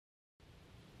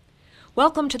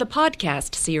Welcome to the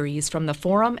podcast series from the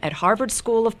Forum at Harvard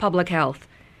School of Public Health.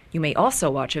 You may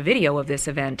also watch a video of this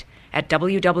event at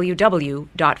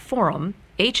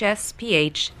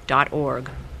www.forumhsph.org.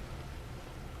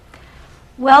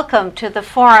 Welcome to the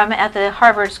Forum at the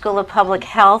Harvard School of Public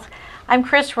Health. I'm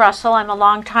Chris Russell. I'm a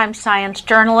longtime science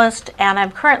journalist, and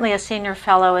I'm currently a senior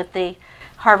fellow at the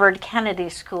Harvard Kennedy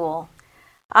School.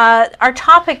 Our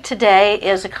topic today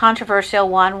is a controversial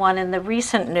one in the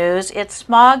recent news. It's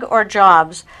smog or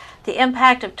jobs, the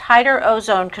impact of tighter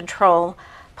ozone control,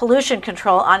 pollution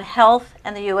control on health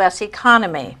and the U.S.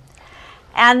 economy.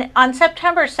 And on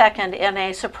September 2nd, in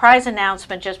a surprise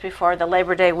announcement just before the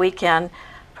Labor Day weekend,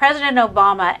 President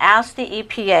Obama asked the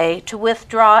EPA to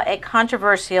withdraw a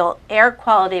controversial air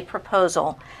quality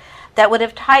proposal that would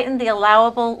have tightened the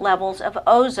allowable levels of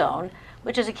ozone,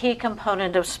 which is a key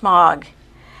component of smog.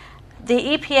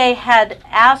 The EPA had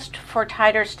asked for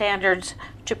tighter standards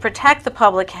to protect the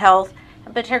public health,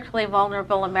 and particularly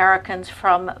vulnerable Americans,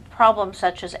 from problems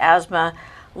such as asthma,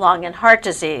 lung, and heart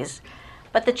disease.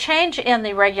 But the change in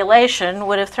the regulation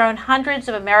would have thrown hundreds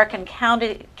of American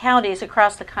counties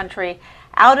across the country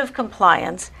out of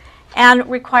compliance and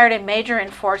required a major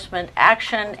enforcement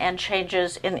action and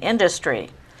changes in industry.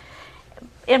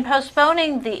 In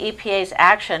postponing the EPA's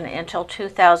action until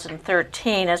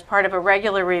 2013 as part of a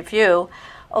regular review,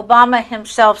 Obama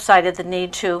himself cited the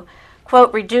need to,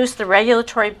 quote, reduce the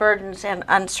regulatory burdens and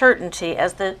uncertainty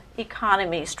as the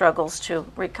economy struggles to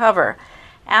recover.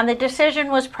 And the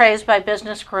decision was praised by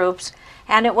business groups,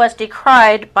 and it was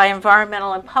decried by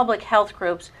environmental and public health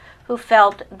groups who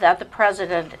felt that the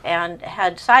president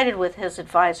had sided with his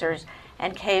advisors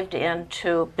and caved in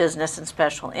to business and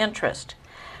special interest.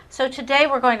 So today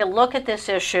we're going to look at this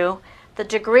issue, the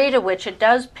degree to which it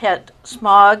does pit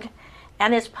smog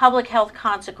and its public health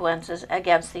consequences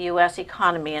against the U.S.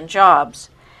 economy and jobs.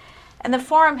 And the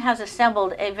Forum has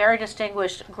assembled a very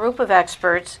distinguished group of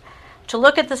experts to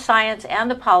look at the science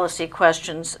and the policy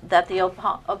questions that the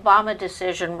Obama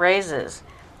decision raises.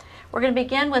 We're going to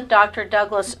begin with Dr.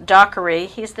 Douglas Dockery.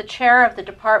 He's the chair of the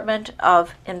Department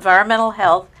of Environmental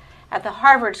Health at the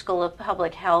Harvard School of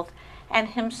Public Health, and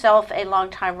himself a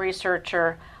longtime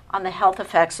researcher on the health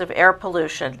effects of air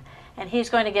pollution. And he's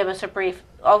going to give us a brief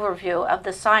overview of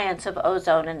the science of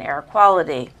ozone and air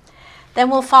quality. Then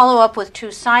we'll follow up with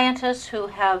two scientists who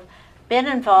have been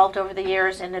involved over the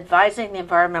years in advising the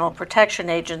Environmental Protection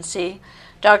Agency,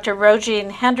 Dr.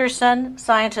 Rogine Henderson,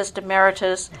 scientist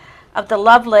emeritus of the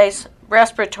Lovelace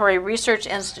Respiratory Research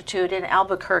Institute in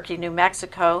Albuquerque, New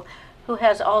Mexico, who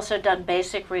has also done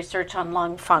basic research on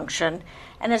lung function,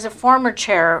 and is a former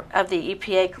chair of the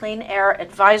EPA Clean Air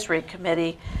Advisory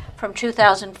Committee from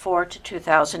 2004 to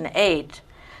 2008.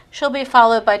 She'll be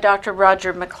followed by Dr.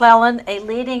 Roger McClellan, a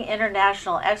leading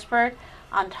international expert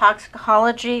on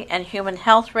toxicology and human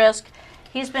health risk.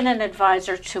 He's been an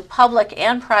advisor to public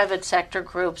and private sector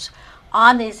groups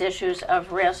on these issues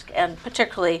of risk, and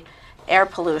particularly air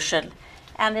pollution,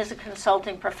 and is a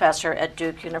consulting professor at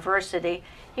Duke University.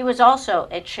 He was also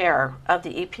a chair of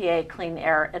the EPA Clean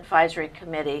Air Advisory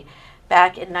Committee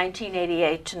back in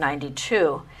 1988 to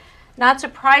 92. Not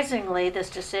surprisingly, this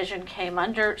decision came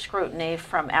under scrutiny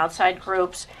from outside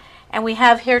groups, and we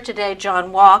have here today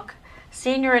John Walk,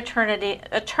 senior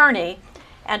attorney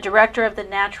and director of the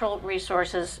Natural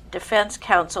Resources Defense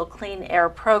Council Clean Air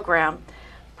Program.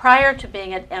 Prior to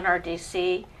being at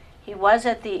NRDC, he was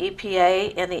at the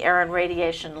EPA in the Air and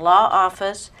Radiation Law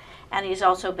Office, and he's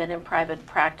also been in private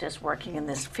practice working in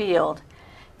this field.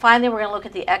 Finally, we're going to look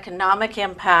at the economic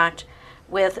impact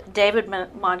with David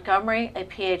Montgomery, a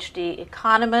PhD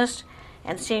economist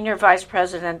and senior vice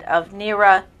president of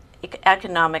NERA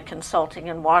Economic Consulting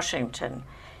in Washington.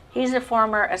 He's a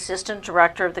former assistant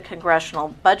director of the Congressional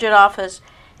Budget Office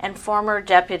and former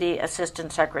deputy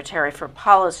assistant secretary for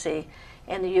policy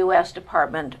in the U.S.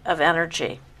 Department of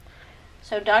Energy.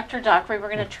 So, Dr. Dockery,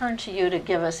 we're going to turn to you to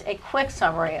give us a quick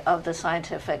summary of the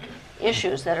scientific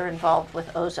issues that are involved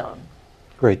with ozone.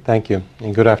 Great, thank you,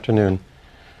 and good afternoon.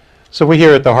 So we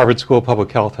here at the Harvard School of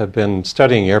Public Health have been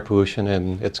studying air pollution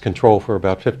and its control for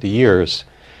about 50 years.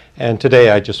 And today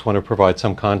I just want to provide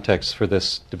some context for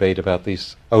this debate about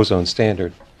these ozone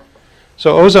standard.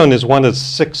 So ozone is one of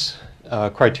 6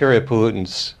 criteria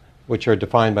pollutants which are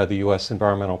defined by the U.S.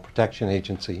 Environmental Protection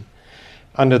Agency.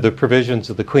 Under the provisions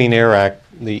of the Clean Air Act,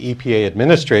 the EPA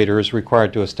administrator is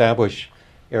required to establish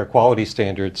air quality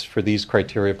standards for these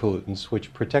criteria pollutants,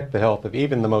 which protect the health of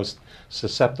even the most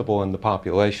susceptible in the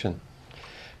population.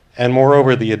 And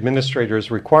moreover, the administrator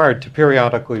is required to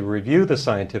periodically review the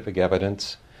scientific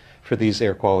evidence for these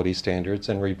air quality standards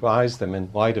and revise them in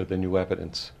light of the new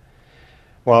evidence.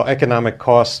 While economic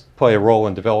costs play a role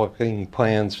in developing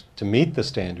plans to meet the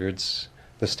standards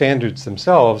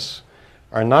themselves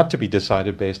are not to be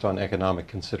decided based on economic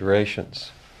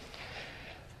considerations.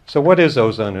 So what is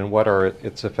ozone and what are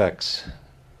its effects?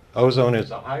 Ozone is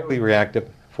a highly reactive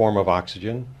form of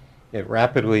oxygen. It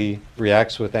rapidly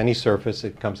reacts with any surface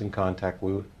it comes in contact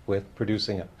with,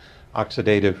 producing an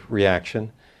oxidative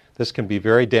reaction. This can be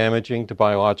very damaging to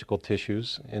biological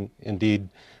tissues. Indeed,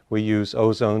 we use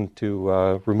ozone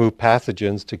to remove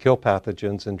pathogens, to kill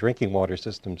pathogens in drinking water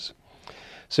systems.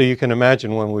 So you can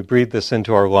imagine when we breathe this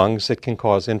into our lungs, it can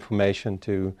cause inflammation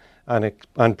to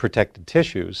unprotected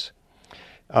tissues.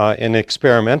 In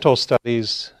experimental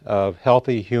studies of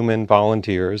healthy human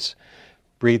volunteers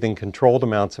breathing controlled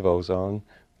amounts of ozone,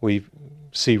 we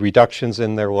see reductions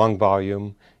in their lung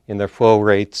volume, in their flow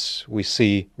rates. We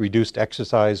see reduced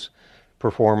exercise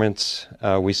performance.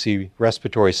 We see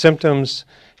respiratory symptoms,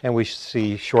 and we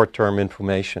see short-term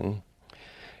inflammation.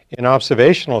 In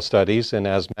observational studies in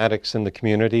asthmatics in the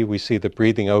community, we see that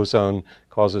breathing ozone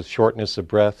causes shortness of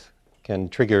breath, can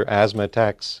trigger asthma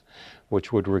attacks,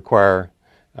 which would require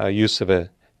use of a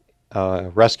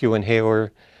rescue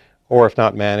inhaler, or if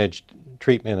not managed,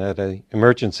 treatment at an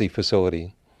emergency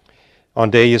facility.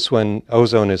 On days when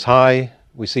ozone is high,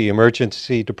 we see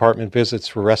emergency department visits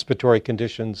for respiratory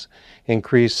conditions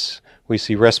increase, we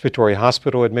see respiratory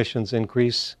hospital admissions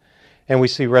increase, and we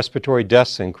see respiratory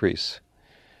deaths increase.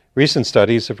 Recent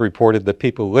studies have reported that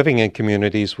people living in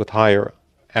communities with higher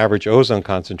average ozone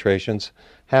concentrations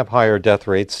have higher death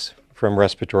rates from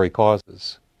respiratory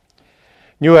causes.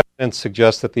 New evidence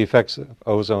suggests that the effects of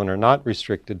ozone are not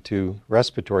restricted to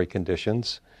respiratory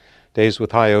conditions. Days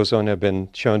with high ozone have been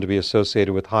shown to be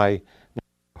associated with high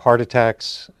heart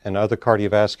attacks and other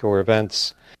cardiovascular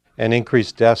events, and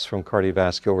increased deaths from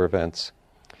cardiovascular events.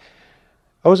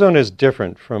 Ozone is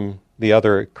different from the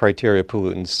other criteria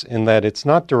pollutants in that it's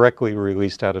not directly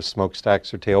released out of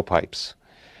smokestacks or tailpipes.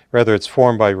 Rather, it's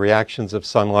formed by reactions of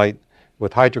sunlight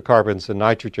with hydrocarbons and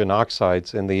nitrogen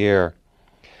oxides in the air.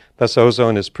 Thus,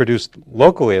 ozone is produced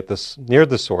locally near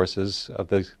the sources of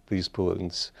these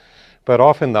pollutants, but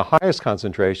often the highest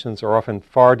concentrations are often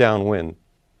far downwind,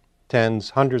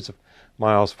 tens, hundreds of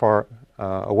miles far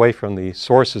away from the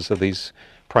sources of these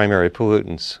primary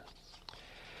pollutants.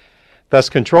 Thus,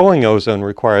 controlling ozone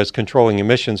requires controlling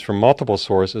emissions from multiple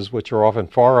sources, which are often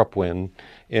far upwind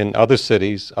in other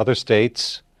cities, other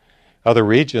states, other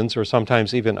regions, or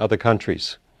sometimes even other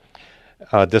countries.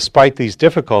 Despite these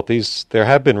difficulties, there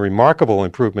have been remarkable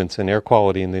improvements in air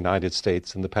quality in the United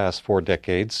States in the past 4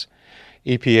 decades.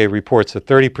 EPA reports a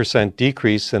 30%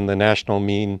 decrease in the national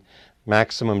mean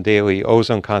maximum daily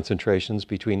ozone concentrations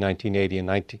between 1980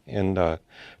 and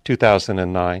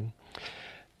 2009.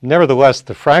 Nevertheless,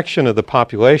 the fraction of the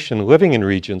population living in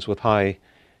regions with high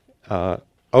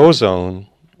ozone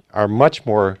are much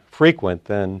more frequent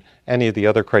than any of the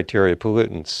other criteria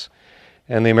pollutants.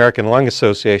 And the American Lung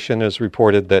Association has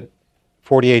reported that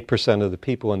 48% of the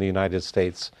people in the United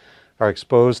States are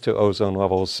exposed to ozone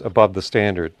levels above the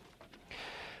standard.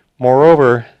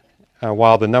 Moreover,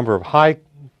 while the number of high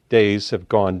days have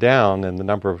gone down and the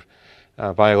number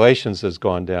of violations has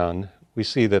gone down, we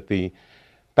see that the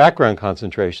background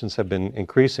concentrations have been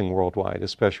increasing worldwide,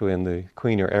 especially in the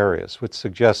cleaner areas, which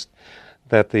suggests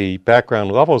that the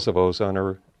background levels of ozone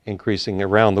are increasing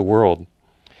around the world.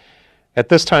 At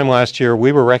this time last year,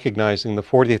 we were recognizing the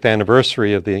 40th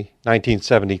anniversary of the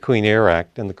 1970 Clean Air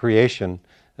Act and the creation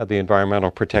of the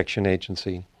Environmental Protection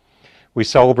Agency. We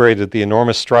celebrated the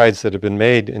enormous strides that have been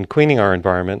made in cleaning our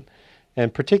environment,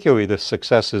 and particularly the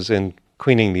successes in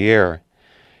cleaning the air.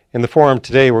 In the forum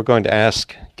today, we're going to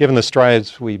ask, given the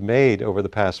strides we've made over the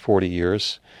past 40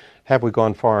 years, have we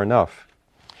gone far enough?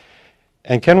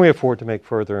 And can we afford to make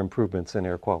further improvements in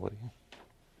air quality?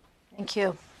 Thank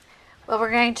you. Well,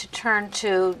 we're going to turn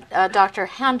to Dr.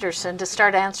 Henderson to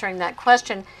start answering that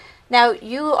question. Now,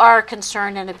 you are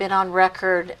concerned and have been on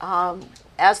record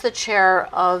as the chair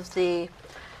of the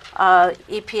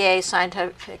EPA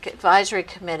Scientific Advisory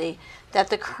Committee that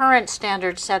the current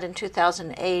standard set in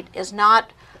 2008 is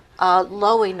not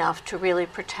low enough to really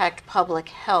protect public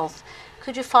health.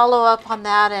 Could you follow up on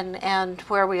that and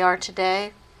where we are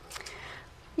today?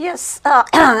 Yes,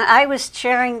 I was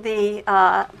chairing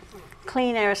the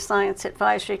Clean Air Science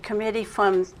Advisory Committee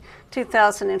from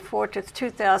 2004 to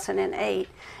 2008,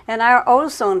 and our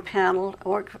ozone panel,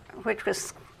 which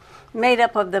was made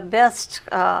up of the best,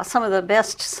 some of the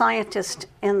best scientists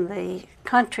in the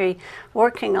country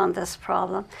working on this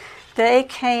problem, they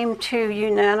came to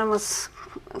unanimous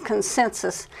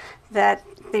consensus that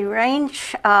the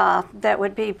range that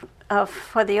would be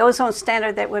for the ozone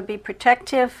standard that would be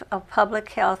protective of public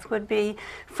health would be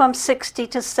from 60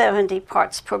 to 70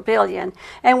 parts per billion.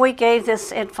 And we gave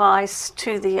this advice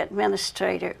to the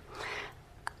administrator.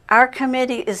 Our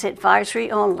committee is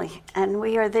advisory only, and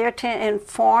we are there to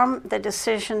inform the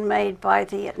decision made by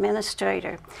the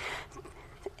administrator.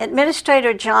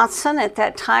 Administrator Johnson at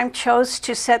that time chose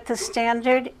to set the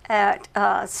standard at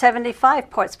 75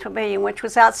 parts per billion, which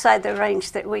was outside the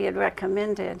range that we had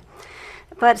recommended,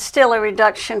 but still a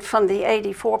reduction from the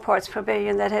 84 parts per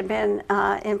billion that had been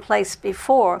in place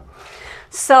before.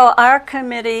 So our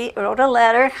committee wrote a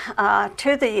letter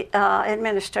to the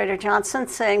Administrator Johnson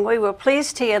saying we were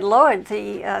pleased he had lowered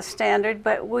the standard,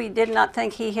 but we did not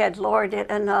think he had lowered it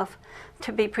enough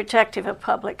to be protective of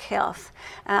public health.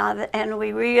 And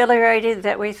we reiterated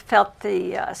that we felt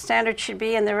the standard should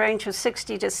be in the range of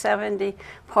 60 to 70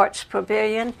 parts per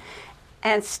billion,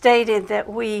 and stated that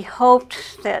we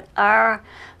hoped that our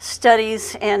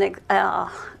studies and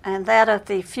that of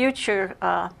the future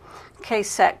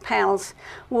KSAC panels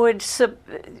would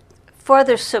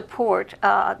further support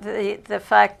the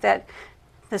fact that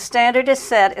the standard is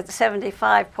set at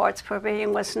 75 parts per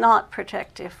billion was not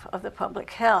protective of the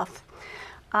public health.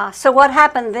 So what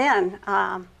happened then?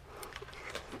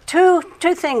 Two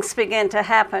things began to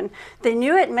happen. The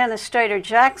new Administrator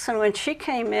Jackson, when she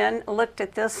came in, looked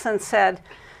at this and said,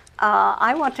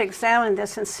 I want to examine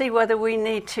this and see whether we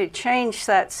need to change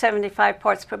that 75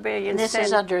 parts per billion. This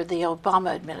is under the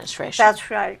Obama administration. That's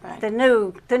right. The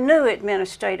new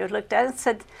administrator looked at it and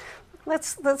said,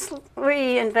 let's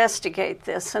reinvestigate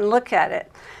this and look at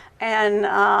it. And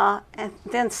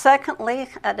then secondly,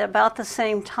 at about the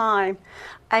same time,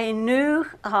 a new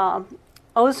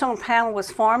ozone panel was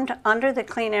formed under the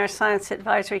Clean Air Science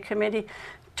Advisory Committee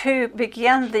to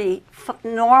begin the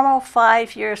normal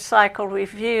 5-year cycle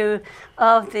review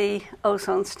of the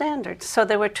ozone standards. So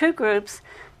there were two groups,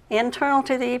 internal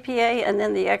to the EPA and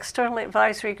then the external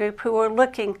advisory group, who were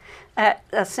looking at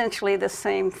essentially the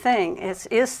same thing.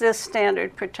 Is this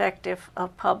standard protective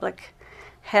of public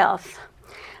health?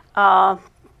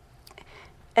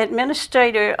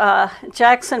 Administrator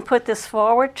Jackson put this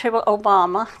forward to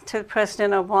Obama, to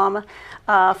President Obama,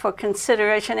 for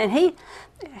consideration, and he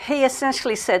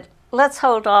essentially said, let's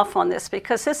hold off on this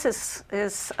because this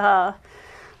is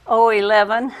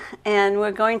 011, and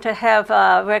we're going to have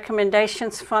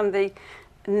recommendations from the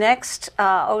next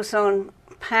ozone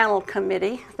panel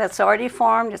committee that's already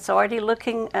formed. It's already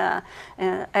looking at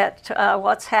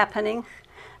what's happening,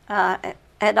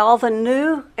 at all the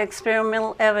new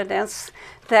experimental evidence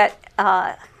that,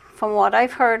 from what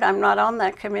I've heard, I'm not on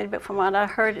that committee, but from what I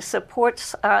heard, it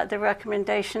supports the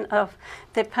recommendation of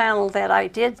the panel that I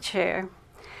did chair.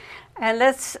 And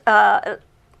let's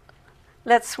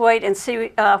wait and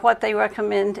see what they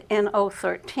recommend in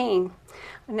 013.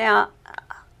 Now,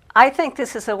 I think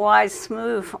this is a wise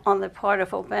move on the part of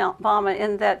Obama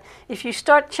in that if you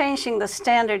start changing the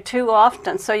standard too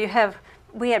often, so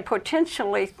we had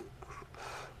potentially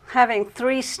having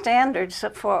 3 standards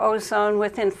for ozone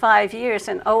within 5 years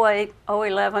in 08,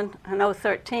 011, and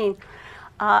 013,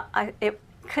 it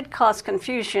could cause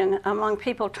confusion among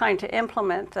people trying to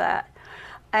implement that.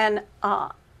 And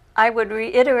I would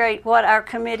reiterate what our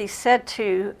committee said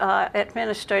to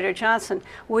Administrator Johnson.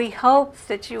 We hope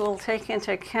that you will take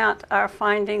into account our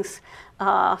findings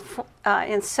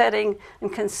in setting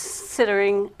and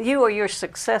considering, you or your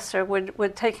successor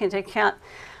would take into account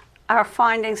our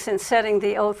findings in setting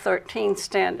the 013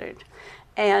 standard.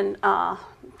 And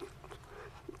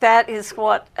that is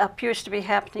what appears to be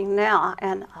happening now.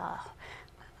 And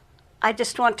I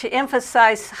just want to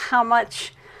emphasize how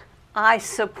much I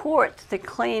support the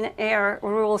clean air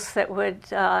rules that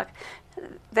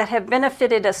have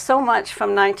benefited us so much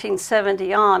from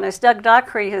 1970 on. As Doug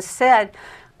Dockery has said,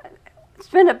 it's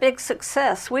been a big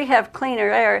success. We have cleaner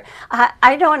air.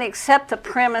 I don't accept the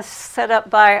premise set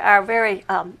up by our very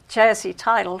jazzy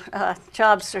title,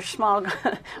 Jobs or Smog,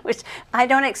 which I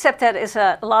don't accept that as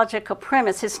a logical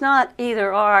premise. It's not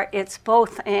either or, it's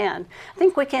both and. I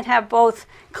think we can have both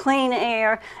clean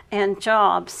air and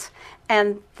jobs.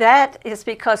 And that is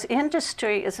because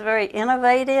industry is very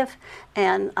innovative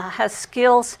and has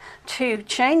skills to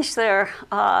change their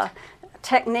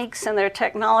techniques and their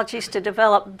technologies to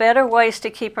develop better ways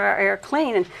to keep our air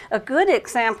clean. And a good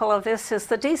example of this is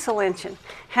the diesel engine.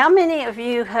 How many of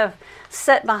you have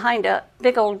sat behind a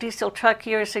big old diesel truck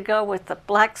years ago with the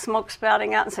black smoke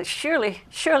spouting out and said, surely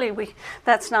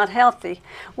that's not healthy?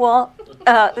 Well,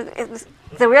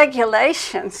 the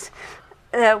regulations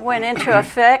went into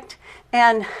effect,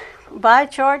 and by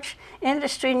George,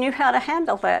 industry knew how to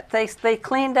handle that. They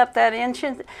cleaned up that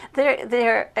engine.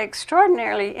 They're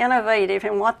extraordinarily innovative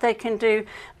in what they can do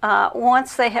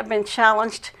once they have been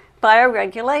challenged by a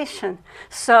regulation.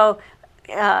 So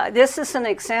this is an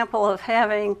example of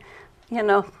having,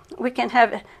 we can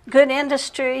have good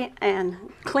industry and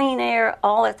clean air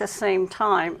all at the same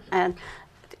time. And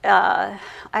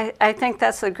I think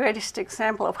that's the greatest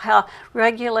example of how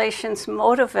regulations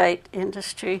motivate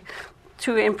industry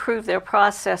to improve their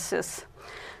processes.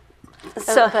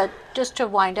 But just to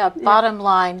wind up, bottom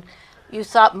line, you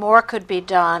thought more could be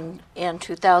done in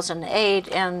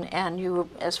 2008, and you,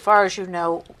 as far as you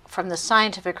know, from the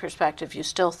scientific perspective, you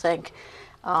still think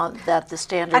that the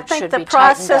standard should be tightened up. I think the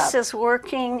process is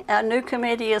working. A new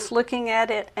committee is looking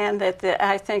at it, and that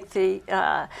I think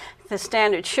the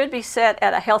standard should be set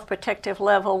at a health protective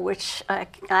level, which, I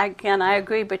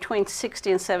agree, between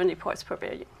 60 and 70 parts per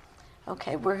billion.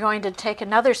 Okay, we're going to take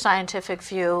another scientific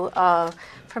view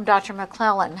from Dr.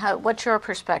 McClellan. What's your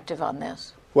perspective on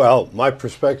this? Well, my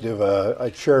perspective,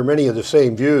 I share many of the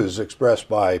same views expressed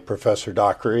by Professor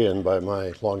Dockery and by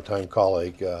my longtime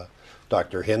colleague,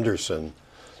 Dr. Henderson.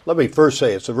 Let me first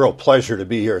say it's a real pleasure to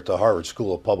be here at the Harvard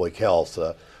School of Public Health.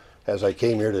 As I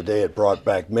came here today, it brought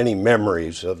back many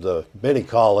memories of the many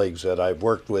colleagues that I've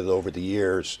worked with over the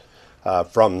years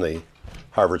from the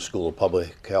Harvard School of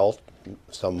Public Health,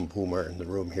 some of whom are in the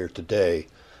room here today.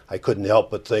 I couldn't help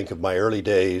but think of my early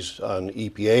days on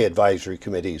EPA advisory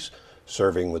committees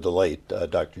serving with the late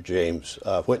Dr. James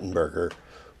Wittenberger,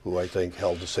 who I think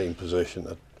held the same position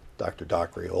that Dr.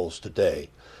 Dockery holds today.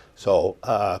 So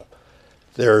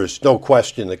there's no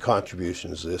question the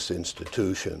contributions of this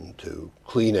institution to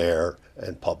clean air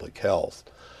and public health.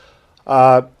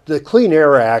 The Clean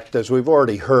Air Act, as we've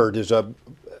already heard, is a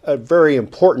very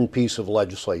important piece of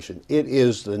legislation. It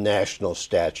is the national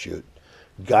statute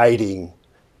guiding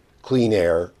clean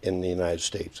air in the United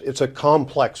States. It's a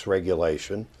complex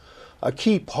regulation. A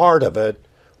key part of it,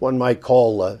 one might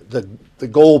call the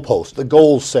goalpost, the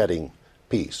goal-setting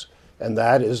piece, and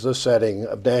that is the setting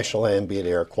of national ambient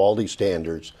air quality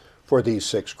standards for these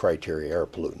 6 criteria air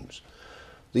pollutants.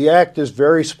 The Act is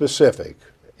very specific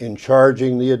in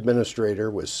charging the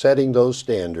administrator with setting those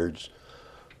standards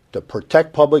to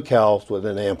protect public health with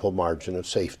an ample margin of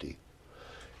safety.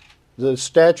 The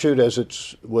statute, as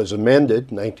it was amended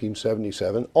in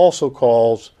 1977, also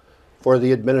calls for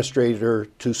the administrator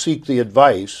to seek the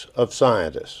advice of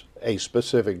scientists, a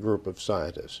specific group of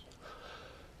scientists,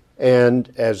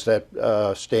 and as that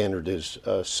standard is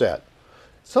set. In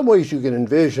some ways you can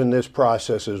envision this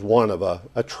process as one of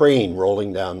a train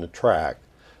rolling down the track.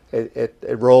 It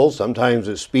rolls, sometimes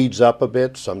it speeds up a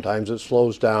bit, sometimes it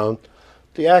slows down.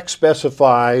 The Act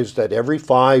specifies that every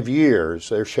 5 years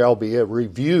there shall be a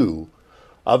review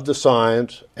of the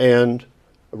science and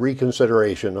a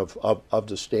reconsideration of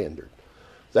the standard.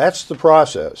 That's the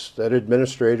process that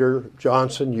Administrator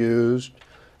Johnson used,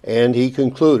 and he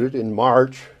concluded in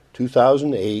March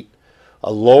 2008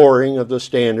 a lowering of the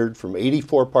standard from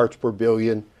 84 parts per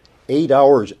billion, 8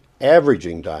 hours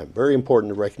averaging time. Very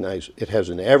important to recognize it has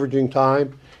an averaging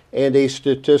time and a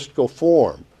statistical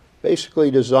form,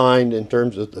 basically designed in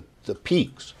terms of the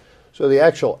peaks. So the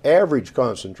actual average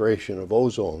concentration of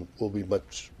ozone will be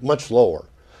much lower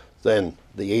than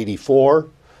the 84.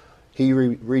 He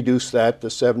reduced that to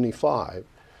 75.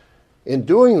 In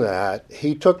doing that,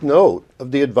 he took note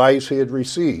of the advice he had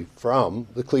received from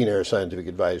the Clean Air Scientific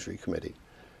Advisory Committee.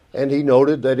 And he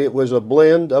noted that it was a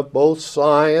blend of both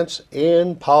science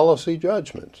and policy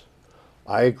judgments.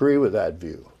 I agree with that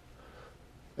view.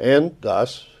 And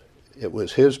thus, it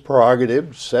was his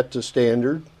prerogative to set the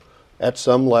standard at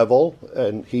some level,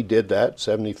 and he did that,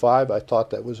 75. I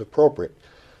thought that was appropriate.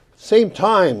 Same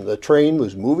time, the train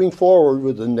was moving forward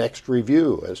with the next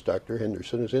review, as Dr.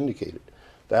 Henderson has indicated.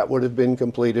 That would have been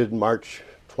completed in March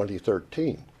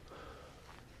 2013.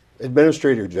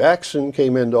 Administrator Jackson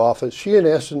came into office. She, in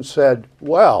essence, said,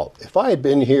 well, if I had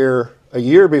been here a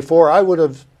year before, I would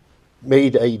have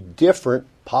made a different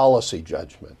policy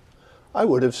judgment. I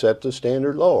would have set the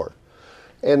standard lower.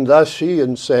 And thus she,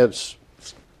 in a sense,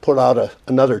 put out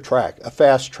another track, a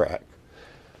fast track.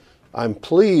 I'm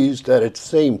pleased that at the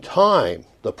same time,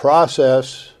 the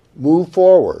process moved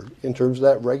forward in terms of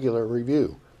that regular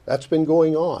review. That's been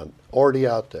going on, already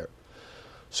out there.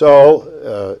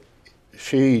 So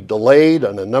she delayed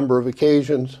on a number of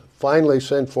occasions, finally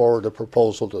sent forward a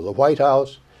proposal to the White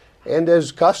House, and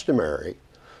as customary,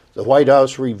 the White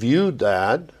House reviewed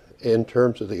that in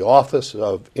terms of the Office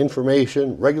of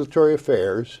Information Regulatory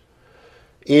Affairs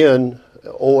in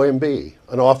OMB,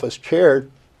 an office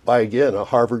chaired by, again, a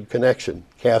Harvard connection,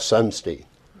 Cass Sunstein.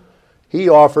 He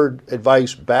offered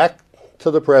advice back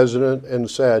to the president and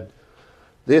said,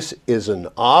 this is an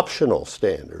optional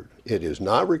standard. It is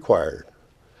not required.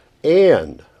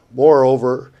 And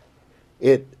moreover,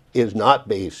 it is not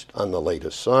based on the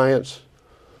latest science.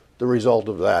 The result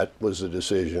of that was a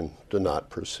decision to not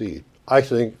proceed. I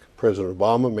think President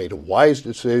Obama made a wise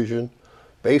decision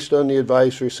based on the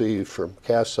advice received from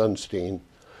Cass Sunstein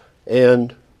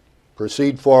and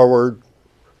proceed forward,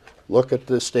 look at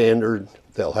the standard.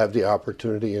 They'll have the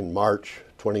opportunity in March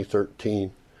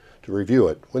 2013 to review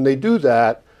it. When they do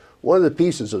that, one of the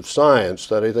pieces of science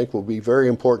that I think will be very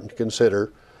important to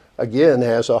consider, again,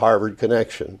 has a Harvard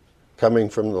connection, coming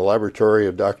from the laboratory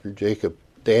of Dr.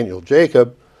 Daniel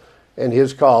Jacob and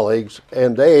his colleagues,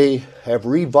 and they have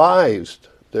revised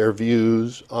their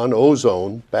views on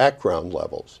ozone background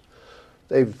levels.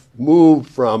 They've moved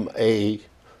from a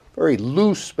very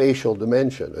loose spatial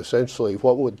dimension, essentially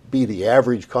what would be the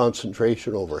average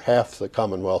concentration over half the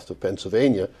Commonwealth of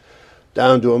Pennsylvania,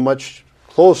 down to a much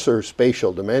closer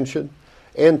spatial dimension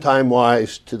and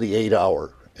time-wise to the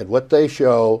 8-hour. And what they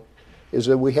show is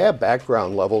that we have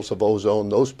background levels of ozone,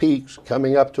 those peaks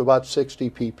coming up to about 60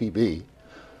 ppb.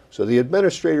 So the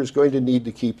administrator is going to need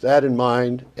to keep that in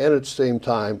mind, and at the same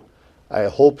time, I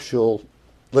hope she'll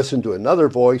listen to another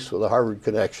voice with a Harvard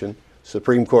connection,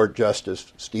 Supreme Court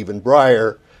Justice Stephen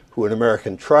Breyer, who in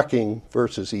American Trucking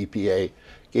versus EPA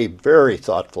gave very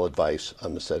thoughtful advice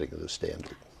on the setting of the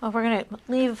standard. Well, we're going to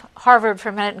leave Harvard for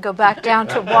a minute and go back down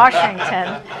to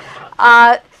Washington.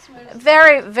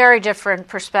 Very, very different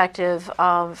perspective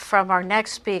from our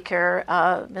next speaker,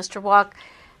 Mr. Walk.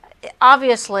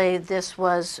 Obviously, this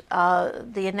was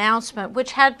the announcement,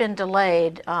 which had been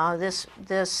delayed.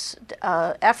 This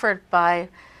effort by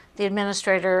the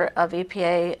administrator of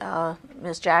EPA,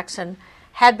 Ms. Jackson,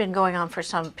 had been going on for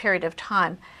some period of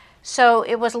time. So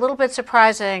it was a little bit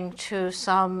surprising to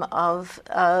some of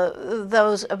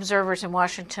those observers in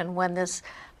Washington when this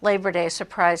Labor Day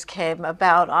surprise came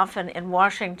about. Often in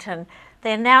Washington,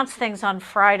 they announce things on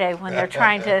Friday when they're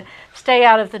trying to stay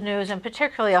out of the news, and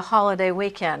particularly a holiday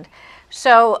weekend.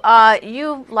 So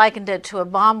you likened it to a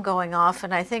bomb going off,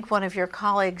 and I think one of your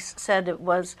colleagues said it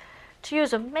was, to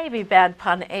use a maybe bad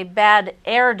pun, a bad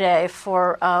air day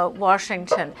for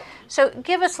Washington. So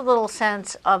give us a little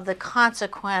sense of the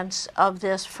consequence of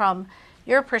this from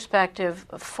your perspective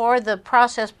for the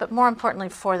process, but more importantly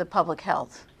for the public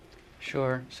health.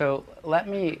 Sure. So let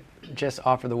me just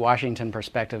offer the Washington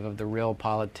perspective of the real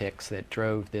politics that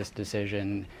drove this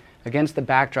decision against the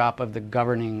backdrop of the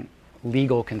governing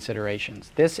legal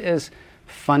considerations. This is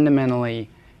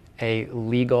fundamentally a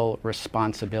legal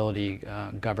responsibility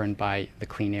governed by the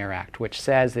Clean Air Act, which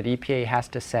says that EPA has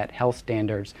to set health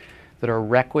standards that are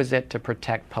requisite to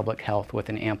protect public health with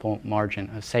an ample margin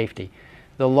of safety.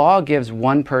 The law gives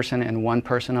one person and one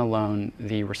person alone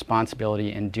the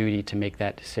responsibility and duty to make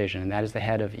that decision, and that is the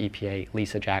head of EPA,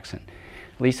 Lisa Jackson.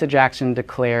 Lisa Jackson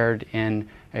declared in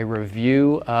a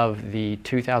review of the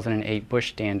 2008 Bush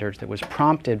standards that was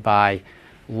prompted by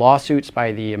lawsuits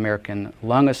by the American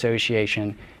Lung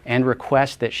Association and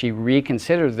requests that she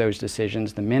reconsider those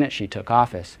decisions the minute she took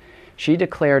office. She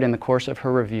declared in the course of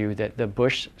her review that the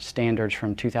Bush standards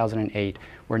from 2008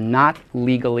 were not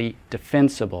legally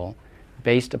defensible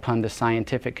based upon the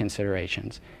scientific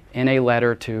considerations in a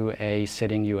letter to a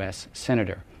sitting U.S.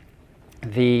 senator.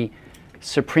 The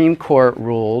Supreme Court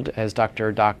ruled, as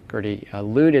Dr. Doherty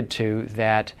alluded to,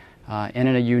 that in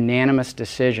a unanimous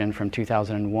decision from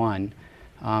 2001,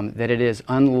 that it is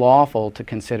unlawful to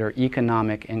consider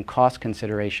economic and cost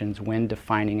considerations when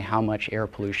defining how much air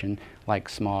pollution, like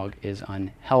smog, is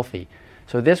unhealthy.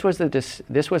 So this was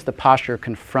the posture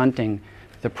confronting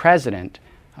the president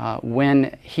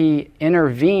when he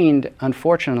intervened,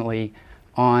 unfortunately,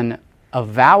 on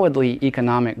avowedly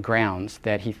economic grounds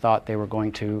that he thought they were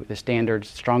going to,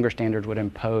 stronger standards would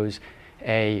impose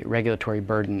a regulatory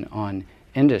burden on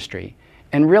industry,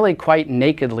 and really quite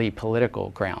nakedly political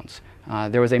grounds.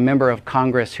 There was a member of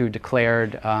Congress who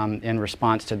declared in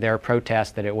response to their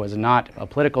protest that it was not a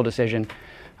political decision.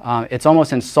 It's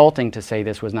almost insulting to say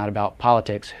this was not about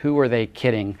politics. Who were they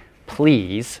kidding?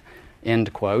 Please,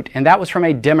 end quote. And that was from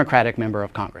a Democratic member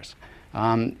of Congress.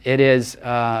 It is,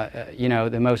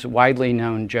 the most widely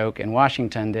known joke in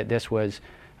Washington that this was,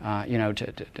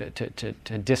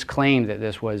 to disclaim that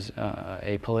this was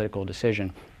a political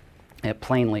decision. It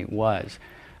plainly was.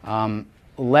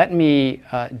 Let me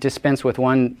dispense with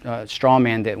one straw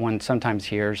man that one sometimes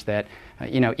hears, that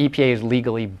EPA is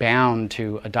legally bound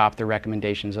to adopt the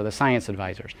recommendations of the science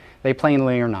advisors. They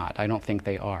plainly are not. I don't think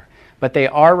they are. But they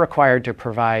are required to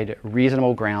provide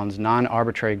reasonable grounds,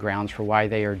 non-arbitrary grounds, for why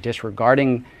they are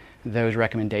disregarding those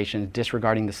recommendations,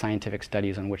 disregarding the scientific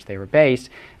studies on which they were based.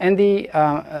 And the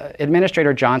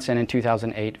Administrator Johnson in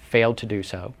 2008 failed to do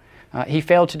so. He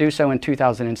failed to do so in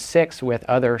 2006 with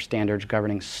other standards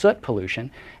governing soot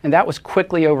pollution, and that was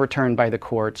quickly overturned by the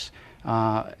courts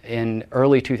in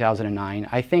early 2009,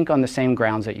 I think on the same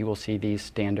grounds that you will see these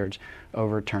standards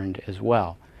overturned as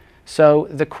well. So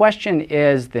the question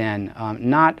is then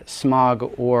not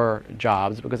smog or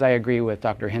jobs, because I agree with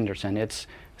Dr. Henderson,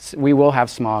 we will have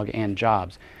smog and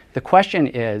jobs. The question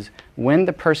is, when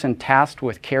the person tasked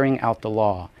with carrying out the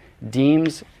law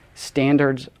deems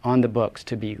standards on the books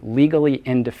to be legally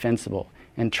indefensible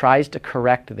and tries to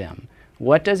correct them,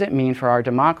 what does it mean for our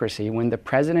democracy when the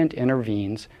president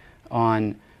intervenes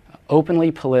on openly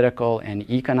political and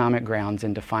economic grounds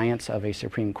in defiance of a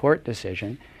Supreme Court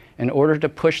decision in order to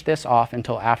push this off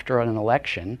until after an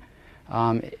election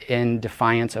in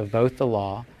defiance of both the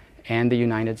law and the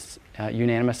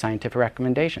unanimous scientific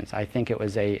recommendations? I think it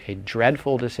was a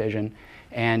dreadful decision,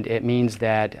 and it means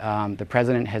that the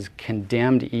president has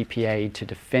condemned EPA to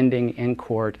defending in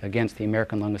court against the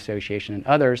American Lung Association and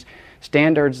others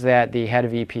standards that the head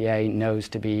of EPA knows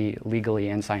to be legally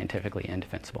and scientifically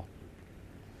indefensible.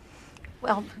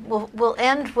 Well, we'll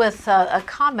end with a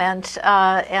comment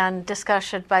and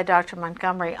discussion by Dr.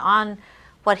 Montgomery on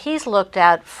what he's looked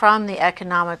at from the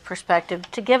economic perspective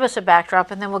to give us a backdrop,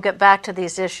 and then we'll get back to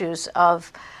these issues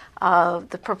of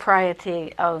the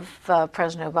propriety of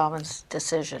President Obama's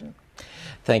decision.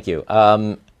 Thank you.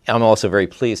 I'm also very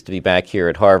pleased to be back here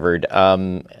at Harvard.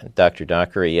 Dr.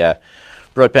 Dockery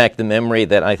brought back the memory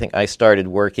that I think I started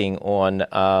working on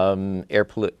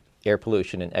air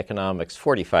pollution and economics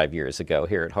 45 years ago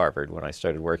here at Harvard when I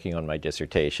started working on my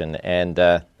dissertation, and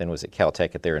then was at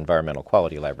Caltech at their Environmental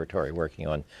Quality Laboratory working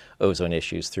on ozone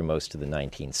issues through most of the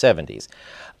 1970s.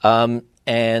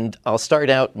 And I'll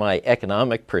start out my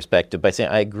economic perspective by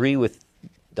saying I agree with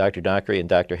Dr. Dockery and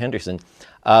Dr. Henderson.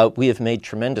 We have made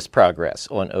tremendous progress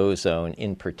on ozone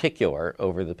in particular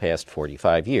over the past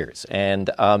 45 years. And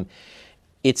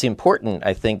it's important,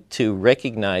 I think, to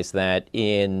recognize that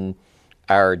in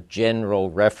our general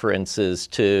references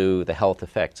to the health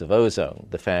effects of ozone.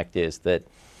 The fact is that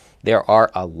there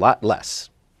are a lot less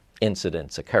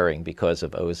incidents occurring because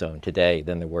of ozone today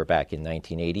than there were back in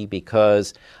 1980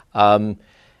 because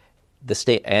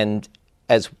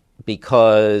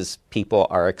because people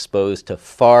are exposed to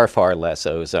far, far less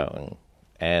ozone,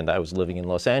 and I was living in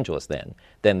Los Angeles then,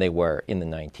 than they were in the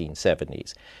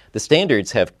 1970s. The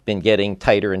standards have been getting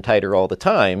tighter and tighter all the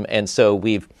time, and so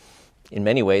we've in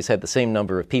many ways had the same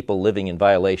number of people living in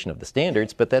violation of the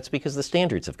standards, but that's because the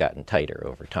standards have gotten tighter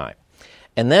over time.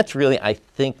 And that's really, I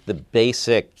think, the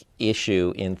basic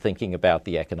issue in thinking about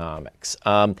the economics.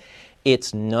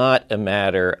 It's not a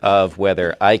matter of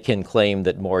whether I can claim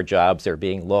that more jobs are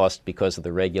being lost because of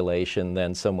the regulation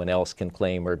than someone else can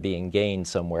claim are being gained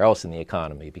somewhere else in the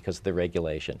economy because of the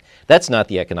regulation. That's not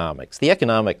the economics. The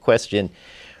economic question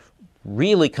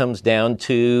really comes down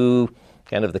to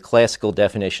kind of the classical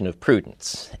definition of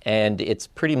prudence. And it's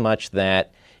pretty much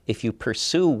that if you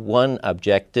pursue one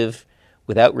objective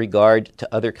without regard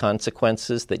to other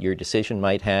consequences that your decision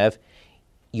might have,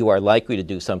 you are likely to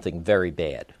do something very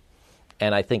bad.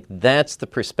 And I think that's the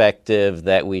perspective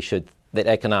that that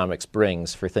economics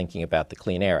brings for thinking about the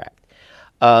Clean Air Act.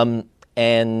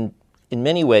 And in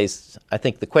many ways, I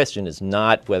think the question is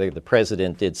not whether the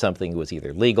president did something that was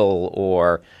either legal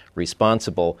or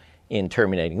responsible in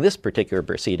terminating this particular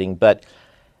proceeding, but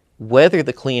whether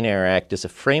the Clean Air Act is a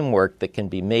framework that can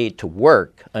be made to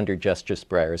work under Justice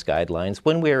Breyer's guidelines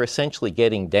when we are essentially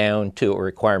getting down to a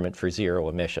requirement for zero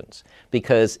emissions.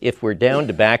 Because if we're down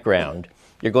to background,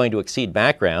 you're going to exceed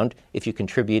background if you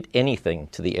contribute anything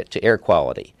to air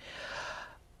quality.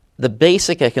 The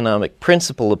basic economic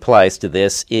principle applies to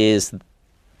this is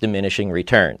diminishing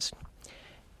returns.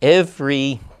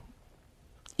 Every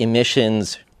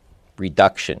emissions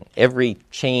reduction, every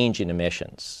change in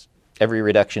emissions, every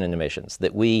reduction in emissions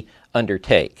that we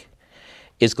undertake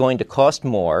is going to cost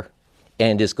more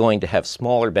and is going to have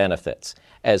smaller benefits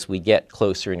as we get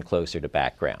closer and closer to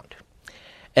background.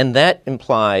 And that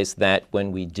implies that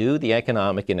when we do the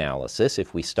economic analysis,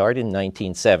 if we start in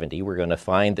 1970, we're going to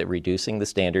find that reducing the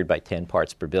standard by 10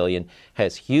 parts per billion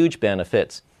has huge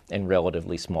benefits and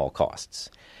relatively small costs.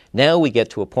 Now we get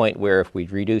to a point where if we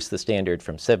reduce the standard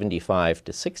from 75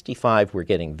 to 65, we're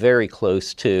getting very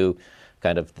close to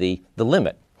kind of the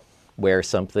limit where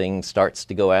something starts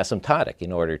to go asymptotic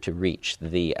in order to reach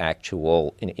the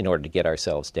actual, in order to get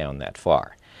ourselves down that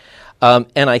far.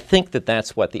 And I think that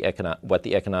that's what the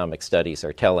economic studies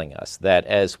are telling us, that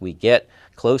as we get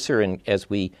closer and as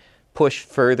we push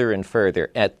further and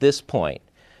further, at this point,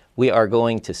 we are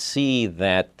going to see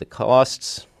that the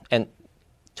costs and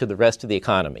to the rest of the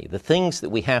economy, the things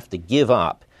that we have to give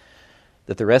up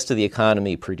that the rest of the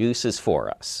economy produces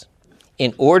for us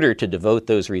in order to devote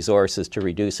those resources to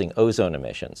reducing ozone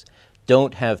emissions,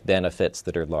 don't have benefits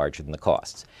that are larger than the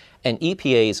costs. And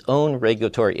EPA's own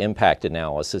regulatory impact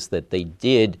analysis that they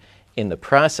did in the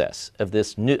process of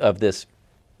this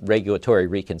regulatory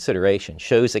reconsideration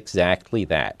shows exactly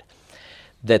that.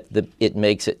 It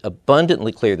makes it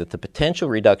abundantly clear that the potential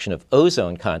reduction of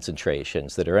ozone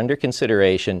concentrations that are under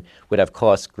consideration would have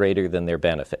costs greater than their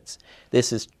benefits.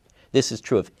 This is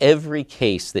true of every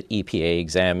case that EPA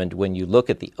examined when you look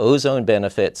at the ozone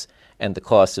benefits and the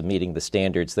costs of meeting the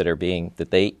standards that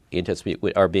they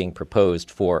anticipate are being proposed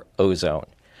for ozone.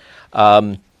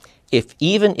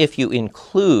 Even if you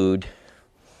include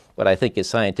what I think is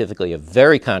scientifically a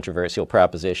very controversial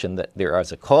proposition that there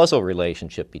is a causal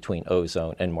relationship between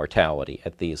ozone and mortality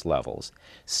at these levels,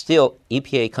 still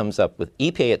EPA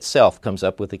itself comes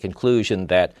up with the conclusion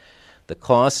that the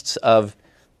costs of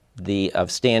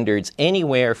standards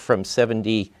anywhere from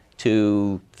 70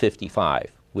 to 55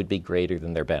 would be greater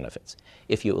than their benefits.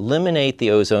 If you eliminate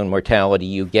the ozone mortality,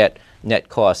 you get net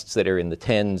costs that are in the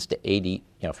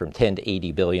from 10 to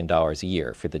 $80 billion a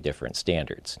year for the different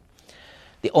standards.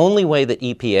 The only way that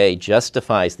EPA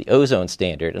justifies the ozone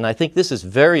standard, and I think this is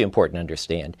very important to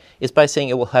understand, is by saying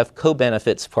it will have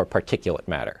co-benefits for particulate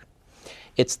matter.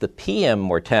 It's the PM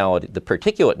mortality, the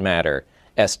particulate matter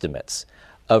estimates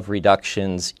of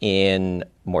reductions in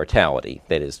mortality,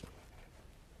 that is,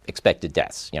 expected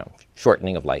deaths,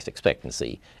 shortening of life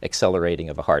expectancy, accelerating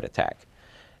of a heart attack,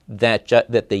 that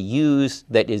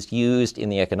is used in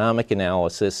the economic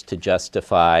analysis to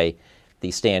justify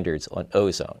the standards on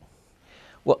ozone.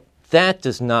 Well, that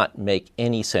does not make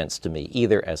any sense to me,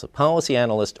 either as a policy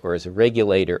analyst or as a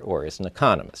regulator or as an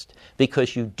economist,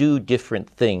 because you do different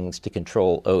things to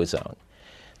control ozone.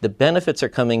 The benefits are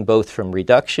coming both from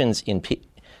reductions in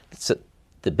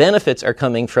the benefits are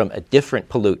coming from a different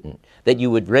pollutant, that you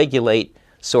would regulate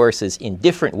sources in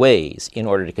different ways in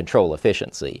order to control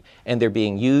efficiency, and they're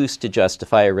being used to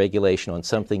justify a regulation on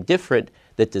something different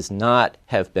that does not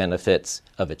have benefits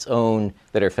of its own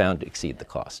that are found to exceed the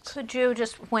costs. Could you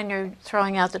just, when you're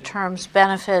throwing out the terms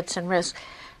benefits and risk,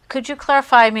 could you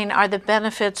clarify, are the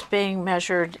benefits being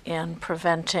measured in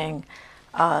preventing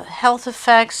health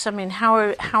effects? How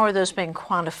are those being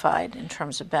quantified in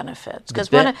terms of benefits?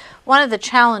 Because one of the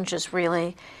challenges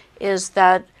really is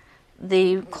that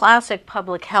the classic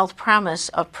public health premise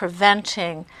of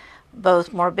preventing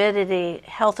both morbidity,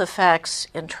 health effects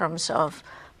in terms of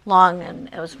lung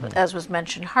and, as was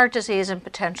mentioned, heart disease and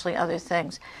potentially other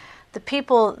things. The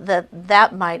people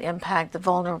that might impact, the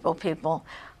vulnerable people,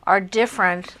 are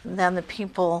different than the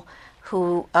people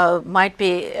who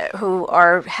who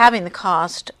are having the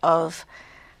cost of,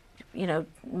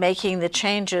 making the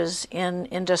changes in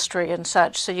industry and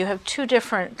such. So you have two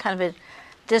different kind of a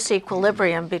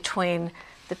disequilibrium between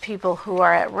the people who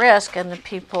are at risk and the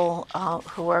people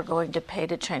who are going to pay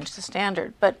to change the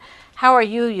standard. But how are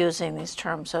you using these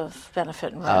terms of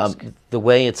benefit and risk? The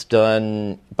way it's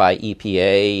done by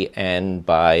EPA and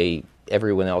by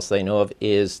everyone else they know of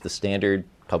is the standard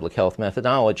public health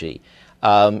methodology.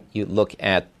 You look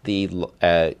at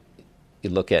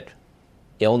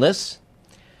illness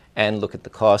and look at the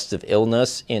cost of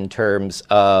illness in terms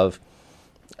of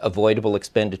avoidable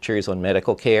expenditures on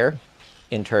medical care,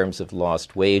 in terms of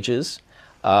lost wages,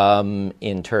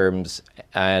 in terms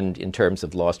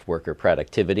of lost worker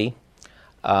productivity.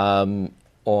 On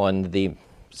the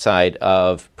side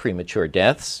of premature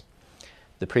deaths,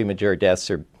 the premature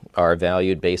deaths are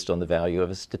valued based on the value of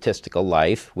a statistical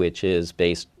life, which is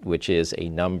a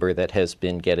number that has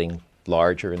been getting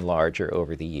larger and larger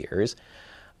over the years.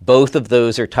 Both of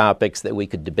those are topics that we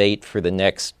could debate for the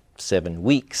next 7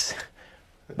 weeks,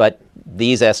 but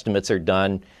these estimates are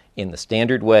done in the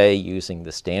standard way, using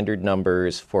the standard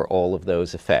numbers for all of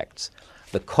those effects.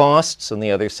 The costs, on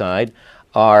the other side,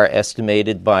 are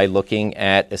estimated by looking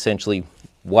at essentially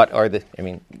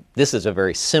this is a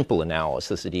very simple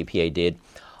analysis that EPA did.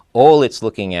 All it's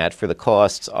looking at for the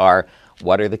costs are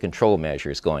what are the control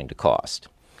measures going to cost.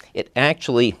 It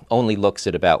actually only looks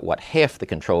at about what half the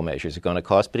control measures are going to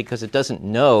cost because it doesn't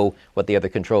know what the other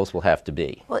controls will have to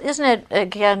be. Well, isn't it,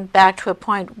 again, back to a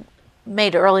point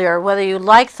made earlier, whether you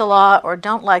like the law or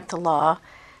don't like the law,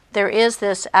 there is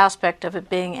this aspect of it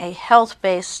being a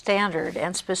health-based standard,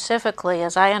 and specifically,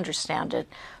 as I understand it,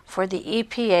 for the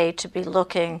EPA to be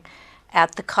looking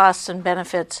at the costs and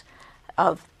benefits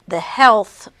of the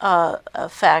health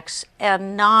effects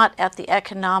and not at the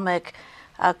economic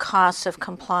costs of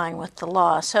complying with the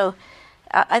law. So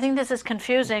I think this is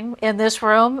confusing in this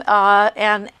room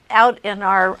and out in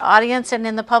our audience and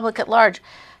in the public at large.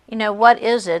 What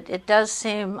is it? It does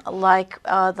seem like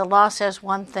the law says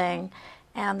one thing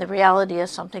and the reality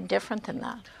is something different than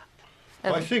that.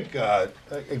 Well, I think,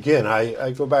 again,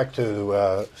 I go back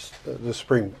to the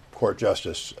Supreme Court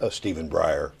Justice Stephen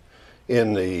Breyer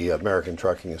in the American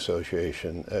Trucking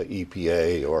Association,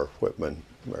 EPA, or Whitman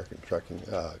American Trucking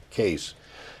case.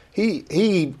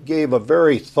 He gave a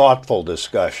very thoughtful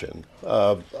discussion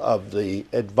of the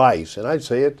advice, and I'd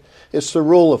say it's the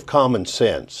rule of common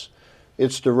sense.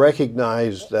 It's to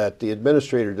recognize that the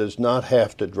administrator does not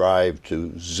have to drive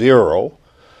to zero,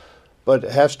 but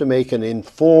has to make an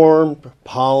informed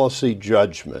policy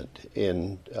judgment.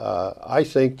 And I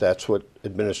think that's what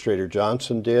Administrator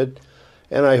Johnson did,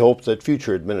 and I hope that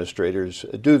future administrators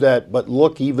do that, but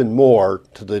look even more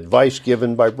to the advice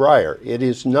given by Breyer. It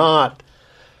is not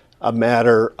a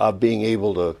matter of being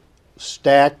able to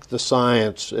stack the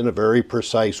science in a very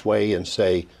precise way and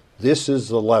say, this is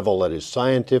the level that is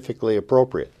scientifically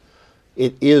appropriate.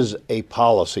 It is a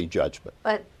policy judgment.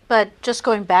 But just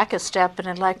going back a step, and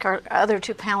I'd like our other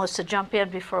two panelists to jump in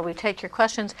before we take your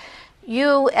questions.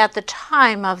 You, at the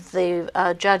time of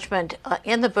the judgment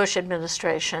in the Bush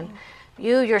administration,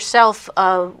 you yourself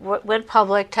went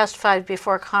public, testified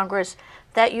before Congress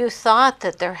that you thought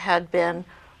that there had been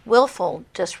willful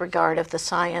disregard of the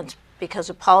science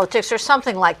because of politics or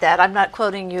something like that. I'm not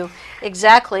quoting you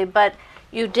exactly, but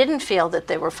you didn't feel that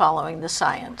they were following the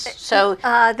science. So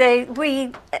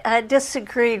we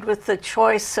disagreed with the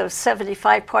choice of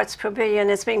 75 parts per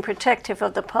billion as being protective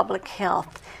of the public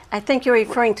health. I think you're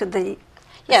referring to the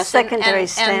secondary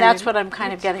standard. And that's what I'm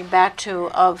kind of getting back to,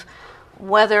 of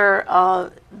whether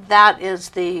that is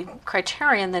the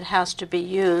criterion that has to be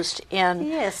used in.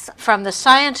 Yes. From the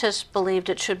scientists believed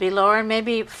it should be lower, and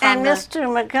maybe from and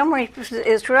Mr. Montgomery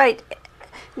is right.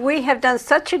 We have done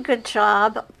such a good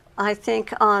job, I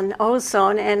think, on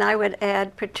ozone, and I would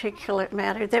add particulate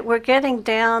matter, that we're getting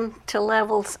down to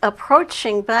levels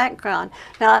approaching background.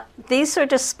 Now, these are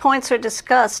just points are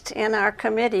discussed in our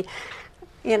committee.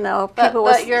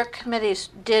 But your committees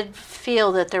did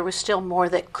feel that there was still more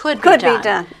that could be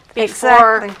done.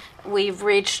 Before exactly. We've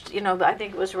reached, I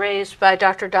think it was raised by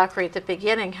Dr. Dockery at the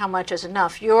beginning, how much is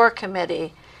enough. Your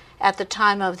committee, at the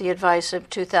time of the advice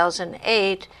of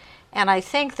 2008, and I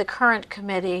think the current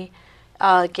committee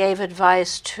gave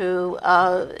advice to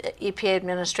EPA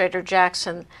Administrator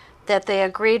Jackson that they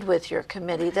agreed with your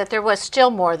committee, that there was still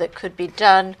more that could be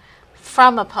done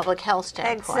from a public health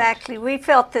standpoint. Exactly. We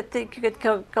felt that they could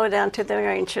go down to the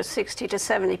range of 60 to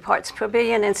 70 parts per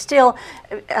billion and still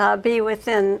be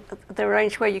within the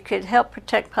range where you could help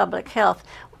protect public health.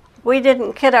 We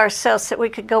didn't kid ourselves that we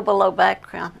could go below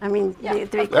background. I mean,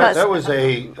 because that was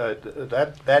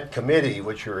that committee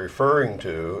which you're referring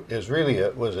to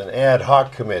was an ad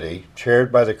hoc committee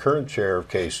chaired by the current chair of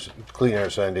Clean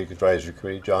Air Scientific Advisory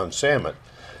Committee, John Samet.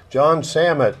 John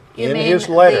Samet, in his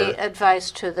letter, the advice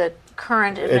to the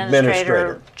current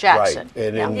administrator Jackson. Right.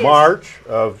 And in March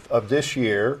of this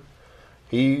year,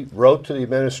 he wrote to the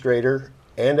administrator,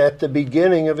 and at the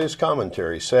beginning of his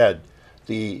commentary said,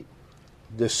 the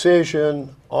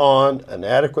decision on an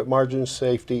adequate margin of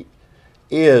safety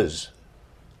is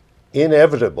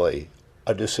inevitably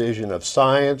a decision of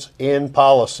science and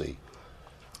policy.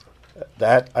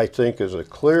 That, I think, is a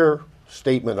clear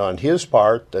statement on his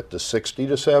part that the 60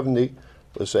 to 70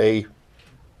 was a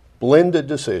blended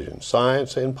decision,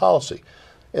 science and policy.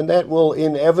 And that will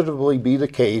inevitably be the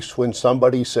case when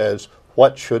somebody says,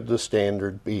 what should the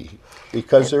standard be?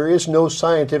 Because there is no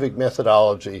scientific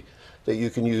methodology that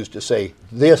you can use to say,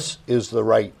 this is the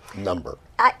right number.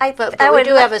 But we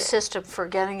do have a system for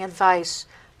getting advice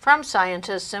from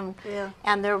scientists, and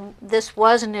this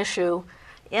was an issue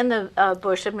in the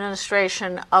Bush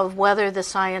administration of whether the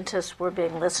scientists were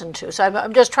being listened to. So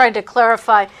I'm just trying to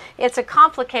clarify. It's a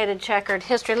complicated, checkered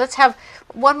history. Let's have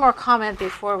one more comment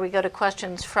before we go to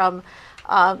questions from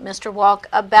Mr. Walk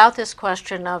about this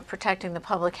question of protecting the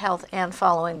public health and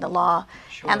following the law.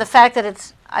 Sure. And the fact that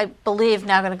it's, I believe,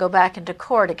 now going to go back into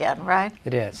court again, right?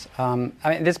 It is.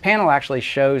 This panel actually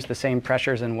shows the same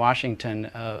pressures in Washington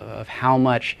of how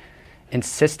much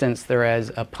insistence there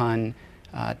is upon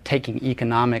taking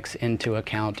economics into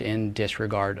account in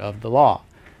disregard of the law.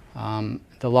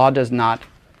 The law does not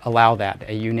allow that.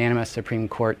 A unanimous Supreme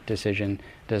Court decision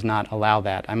does not allow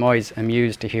that. I'm always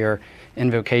amused to hear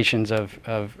invocations of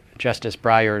Justice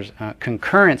Breyer's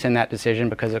concurrence in that decision,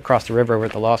 because across the river over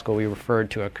at the law school we referred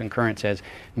to a concurrence as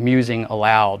musing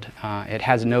aloud. It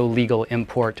has no legal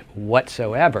import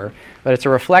whatsoever, but it's a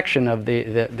reflection of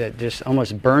the just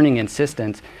almost burning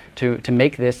insistence to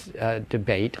make this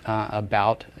debate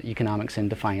about economics in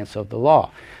defiance of the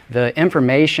law. The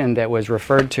information that was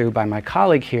referred to by my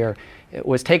colleague here, it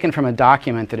was taken from a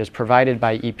document that is provided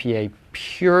by EPA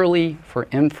purely for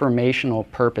informational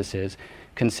purposes,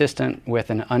 consistent with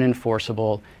an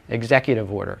unenforceable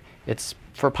executive order. It's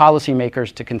for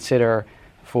policymakers to consider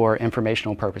for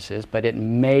informational purposes, but it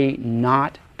may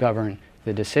not govern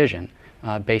the decision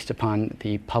based upon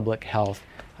the public health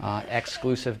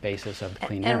exclusive basis of the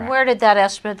Clean Air Act. And where did that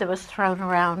estimate that was thrown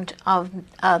around of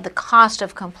the cost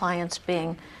of compliance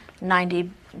being $90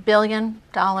 billion?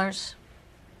 Was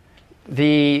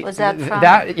that from?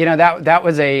 That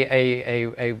was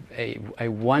a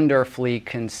wonderfully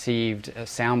conceived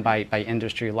soundbite by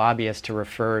industry lobbyists to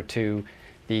refer to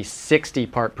the 60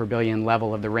 part per billion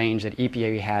level of the range that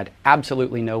EPA had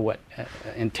absolutely no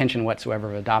intention whatsoever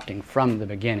of adopting from the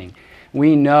beginning.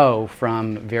 We know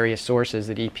from various sources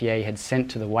that EPA had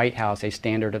sent to the White House a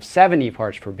standard of 70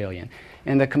 parts per billion,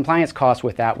 and the compliance costs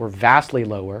with that were vastly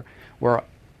lower, were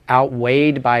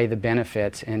outweighed by the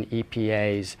benefits in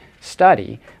EPA's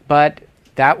study, but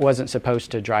that wasn't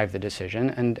supposed to drive the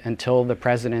decision until the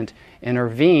president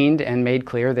intervened and made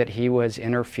clear that he was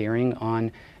interfering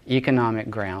on economic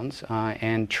grounds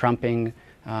and trumping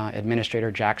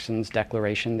Administrator Jackson's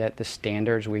declaration that the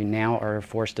standards we now are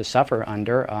forced to suffer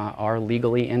under are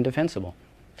legally indefensible.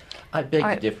 I beg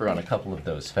to differ on a couple of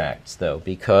those facts, though,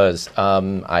 because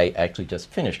I actually just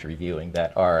finished reviewing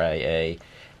that RIA.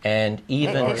 And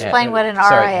even explain what an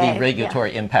the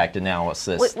regulatory impact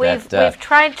analysis. We've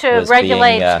tried to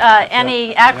regulate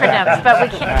any acronyms,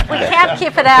 but we can't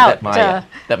keep it out.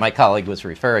 That my colleague was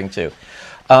referring to.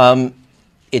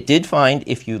 It did find,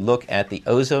 if you look at the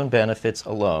ozone benefits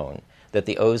alone, that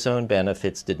the ozone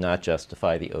benefits did not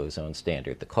justify the ozone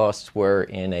standard. The costs were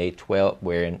in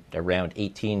around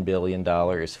 $18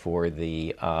 billion for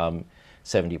the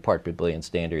 70 part per billion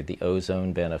standard. The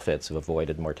ozone benefits of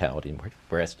avoided mortality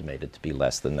were estimated to be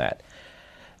less than that.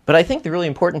 But I think the really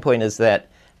important point is that,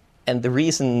 and the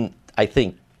reason I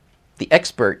think the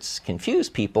experts confuse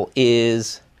people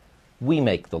is we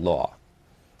make the law.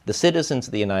 The citizens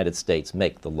of the United States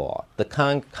make the law.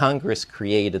 The Congress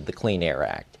created the Clean Air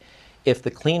Act. If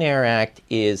the Clean Air Act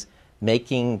is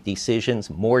making decisions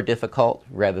more difficult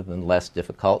rather than less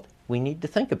difficult, we need to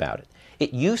think about it.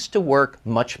 It used to work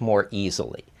much more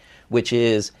easily, which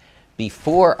is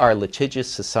before our litigious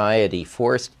society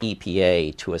forced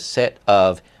EPA to a set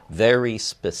of very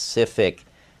specific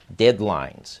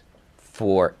deadlines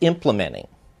for implementing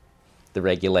the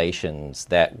regulations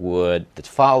that would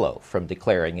follow from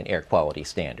declaring an air quality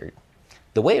standard.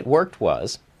 The way it worked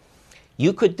was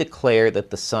you could declare that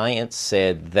the science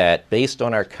said that based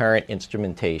on our current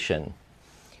instrumentation,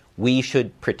 we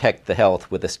should protect the health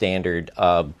with a standard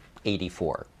of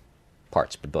 84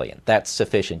 parts per billion. That's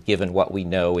sufficient given what we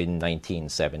know in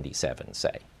 1977,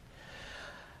 say.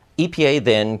 EPA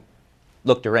then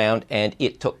looked around and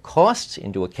it took costs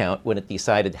into account when it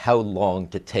decided how long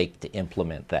to take to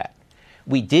implement that.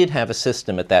 We did have a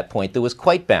system at that point that was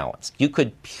quite balanced. You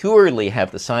could purely have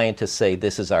the scientists say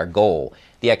this is our goal.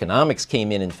 The economics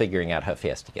came in figuring out how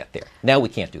fast to get there. Now we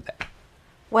can't do that.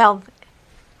 Well,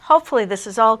 hopefully this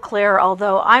is all clear,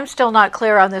 although I'm still not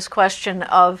clear on this question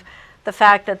of the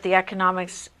fact that the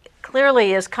economics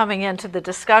clearly is coming into the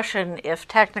discussion if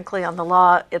technically on the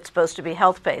law it's supposed to be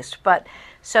health-based. But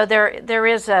so there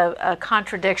is a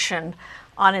contradiction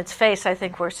on its face, I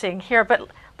think we're seeing here. But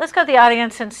let's go to the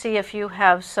audience and see if you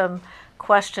have some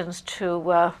questions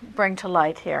to bring to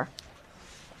light here.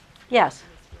 Yes.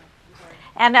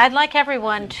 And I'd like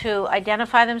everyone to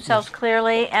identify themselves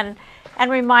clearly and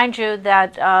remind you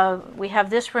that we have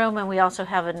this room and we also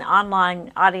have an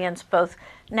online audience both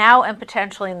now and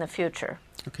potentially in the future.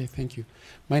 Okay, thank you.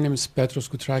 My name is Petros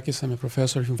Koutrakis. I'm a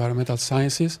professor of environmental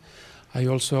sciences. I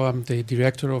also am the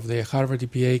director of the Harvard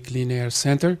EPA Clean Air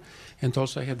Center, and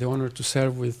also I had the honor to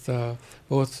serve with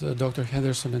both Dr.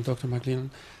 Henderson and Dr. McLean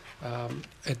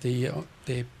at the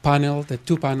panel, the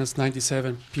two panels,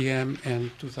 97 p.m.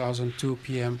 and 2002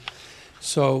 p.m.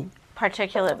 So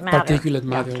particulate matter. Particulate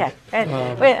matter. Okay.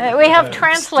 We have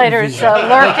translators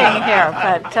lurking here,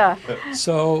 but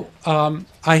so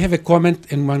I have a comment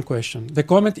and one question. The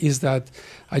comment is that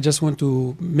I just want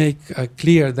to make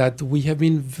clear that we have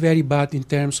been very bad in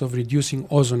terms of reducing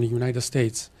ozone in the United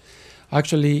States.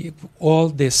 Actually, all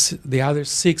the other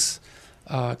 6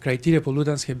 criteria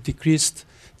pollutants have decreased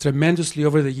tremendously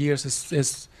over the years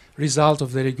as result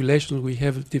of the regulations we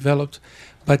have developed,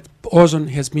 but ozone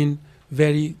has been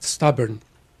very stubborn,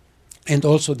 and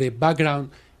also the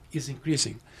background is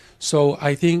increasing. So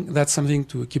I think that's something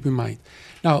to keep in mind.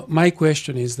 Now, my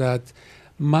question is that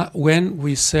when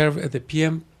we serve at the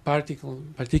PM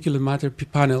particulate matter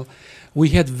panel, we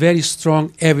had very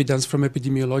strong evidence from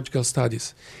epidemiological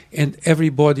studies, and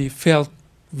everybody felt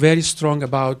very strong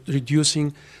about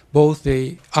reducing both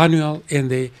the annual and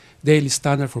the daily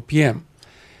standard for PM.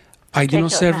 I did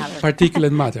not serve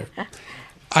particulate matter.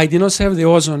 I did not serve the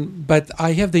ozone, but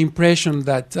I have the impression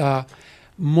that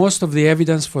most of the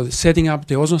evidence for setting up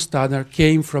the ozone standard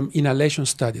came from inhalation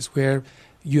studies, where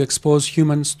you expose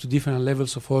humans to different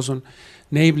levels of ozone,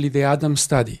 namely the Adams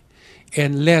study,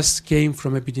 and less came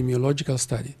from epidemiological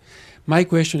study. My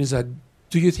question is that,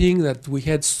 do you think that we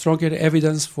had stronger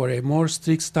evidence for a more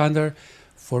strict standard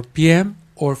for PM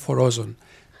or for ozone?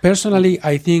 Personally,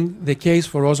 I think the case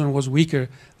for ozone was weaker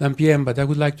than PM, but I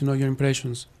would like to know your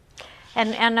impressions.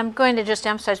 And I'm going to just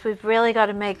emphasize, we've really got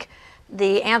to make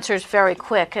the answers very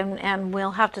quick, and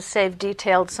we'll have to save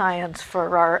detailed science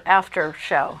for our after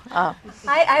show.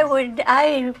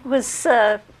 I was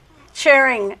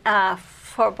chairing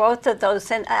for both of those,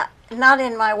 and not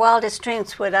in my wildest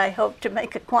dreams would I hope to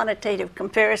make a quantitative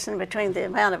comparison between the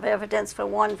amount of evidence for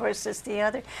one versus the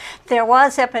other. There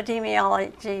was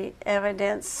epidemiology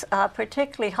evidence,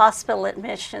 particularly hospital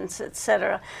admissions, et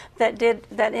cetera,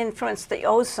 that influenced the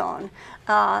ozone.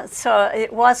 So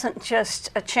it wasn't just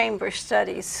chamber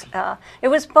studies. It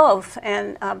was both,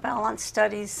 and balanced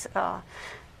studies,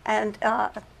 and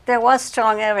there was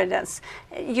strong evidence.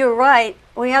 You're right.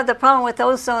 We have the problem with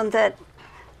ozone that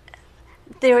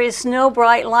there is no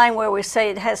bright line where we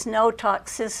say it has no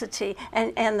toxicity,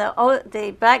 and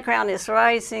the background is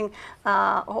rising.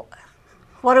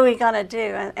 What are we going to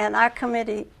do? And our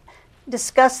committee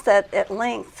discussed that at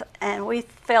length, and we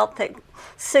felt that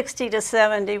 60 to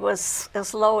 70 was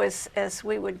as low as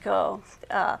we would go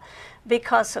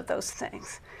because of those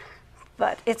things.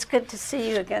 But it's good to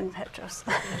see you again, Petros.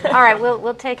 All right,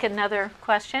 we'll take another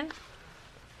question.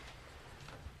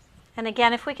 And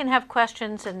again, if we can have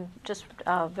questions and just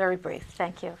very brief.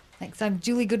 Thank you. Thanks. I'm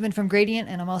Julie Goodman from Gradient,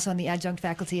 and I'm also on the adjunct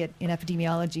faculty in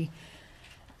epidemiology.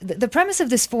 The premise of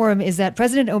this forum is that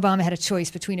President Obama had a choice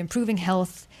between improving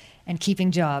health and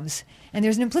keeping jobs. And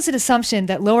there's an implicit assumption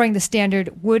that lowering the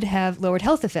standard would have lowered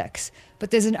health effects.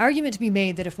 But there's an argument to be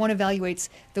made that if one evaluates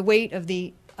the weight of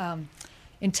the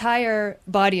entire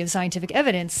body of scientific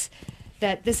evidence,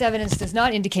 that this evidence does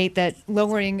not indicate that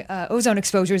lowering ozone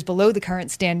exposures below the current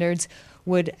standards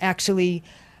would actually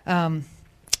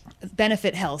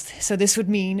benefit health. So this would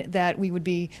mean that we would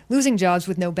be losing jobs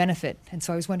with no benefit. And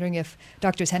so I was wondering if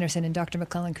Drs. Henderson and Dr.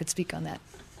 McClellan could speak on that.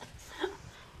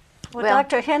 Well,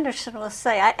 Dr. Henderson will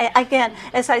say, again,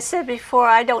 as I said before,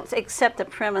 I don't accept the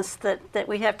premise that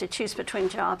we have to choose between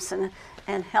jobs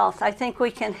and health. I think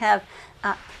we can have...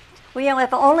 we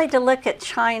have only to look at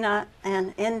China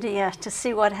and India to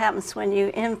see what happens when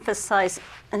you emphasize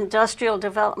industrial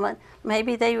development.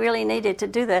 Maybe they really needed to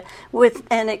do that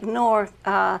and ignore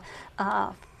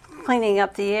cleaning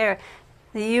up the air.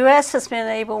 The U.S. has been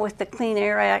able, with the Clean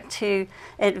Air Act, to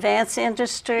advance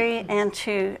industry and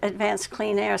to advance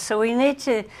clean air. So we need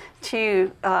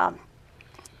to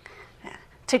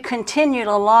continue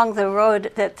along the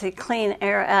road that the Clean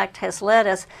Air Act has led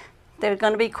us. There are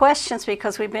going to be questions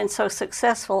because we've been so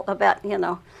successful about,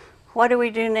 what do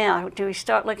we do now? Do we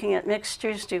start looking at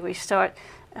mixtures? Do we start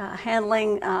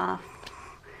handling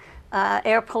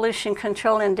air pollution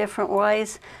control in different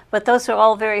ways? But those are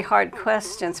all very hard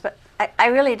questions. But I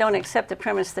really don't accept the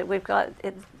premise that we've got,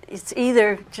 it's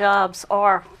either jobs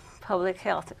or public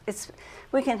health.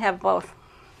 We can have both.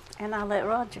 And I'll let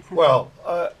Roger continue. Well,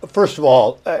 First of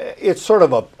all, it's sort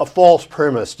of a false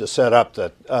premise to set up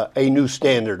that a new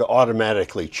standard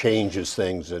automatically changes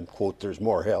things and, quote, there's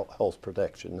more health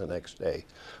protection the next day.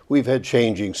 We've had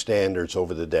changing standards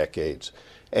over the decades.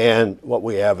 And what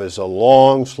we have is a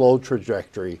long, slow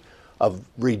trajectory of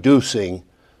reducing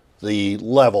the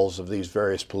levels of these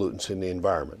various pollutants in the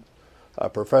environment.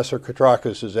 Professor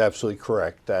Katrakis is absolutely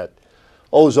correct that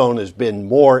ozone has been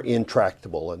more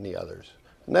intractable than the others.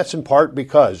 And that's in part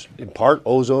because,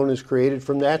 ozone is created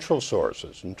from natural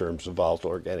sources in terms of volatile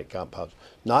organic compounds,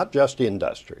 not just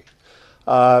industry.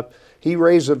 He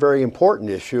raised a very important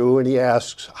issue, and he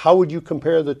asks, how would you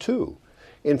compare the two?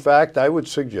 In fact, I would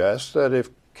suggest that if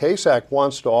CASAC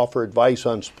wants to offer advice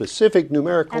on specific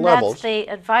numerical levels, that's the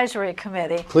advisory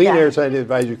committee. Clean Air Scientific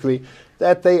Advisory Committee,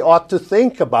 that they ought to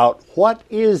think about what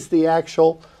is the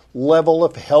actual level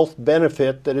of health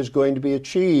benefit that is going to be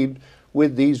achieved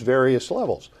with these various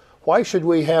levels. Why should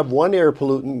we have one air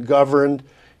pollutant governed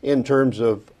in terms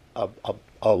of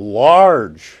a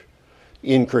large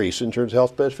increase in terms of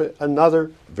health benefit,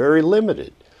 another very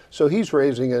limited? So he's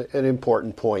raising an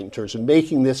important point in terms of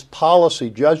making this policy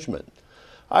judgment.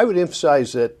 I would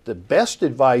emphasize that the best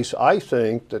advice, I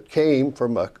think, that came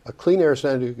from a Clean Air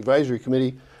Scientific Advisory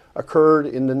Committee occurred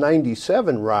in the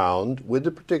 97 round with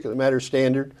the particulate matter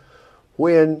standard,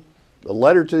 when the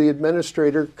letter to the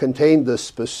administrator contained the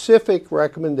specific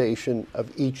recommendation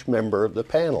of each member of the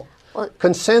panel. Well,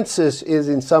 consensus is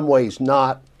in some ways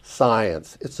not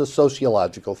science. It's a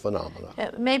sociological phenomenon.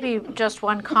 Maybe just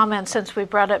one comment, since we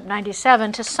brought up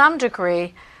 97. To some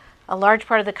degree, a large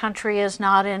part of the country is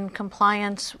not in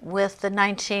compliance with the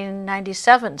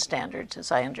 1997 standards,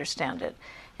 as I understand it.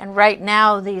 And right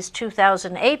now, these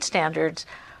 2008 standards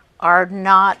are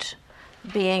not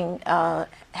being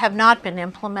have not been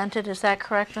implemented. Is that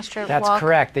correct, Mr. That's Walk?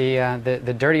 correct.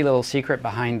 The dirty little secret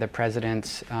behind the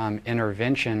president's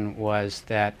intervention was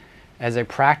that, as a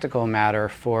practical matter,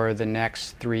 for the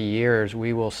next 3 years,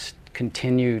 we will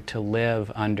continue to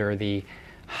live under the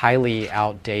highly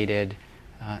outdated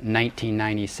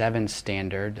 1997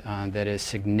 standard that is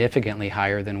significantly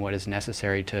higher than what is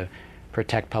necessary to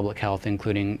protect public health,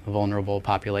 including vulnerable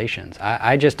populations.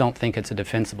 I just don't think it's a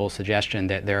defensible suggestion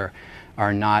that there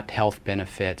are not health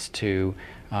benefits to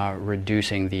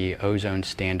reducing the ozone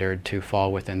standard to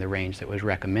fall within the range that was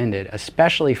recommended,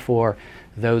 especially for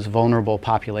those vulnerable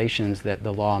populations that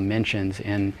the law mentions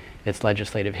in its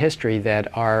legislative history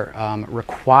that are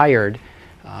required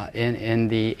in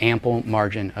the ample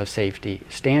margin of safety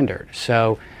standard.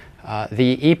 So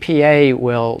the EPA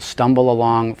will stumble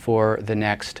along for the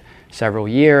next several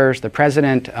years. The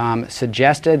president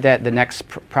suggested that the next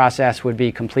process would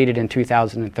be completed in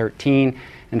 2013.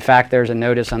 In fact, there's a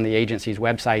notice on the agency's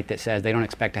website that says they don't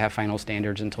expect to have final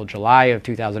standards until July of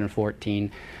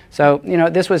 2014. So, you know,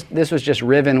 this was just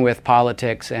riven with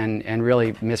politics and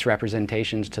really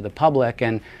misrepresentations to the public,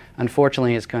 and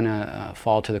unfortunately it's going to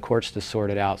fall to the courts to sort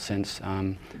it out, since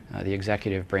the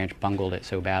executive branch bungled it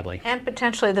so badly. And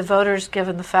potentially the voters,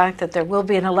 given the fact that there will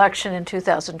be an election in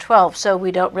 2012, so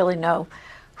we don't really know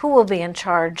who will be in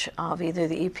charge of either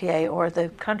the EPA or the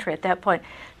country at that point.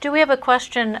 Do we have a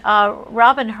question?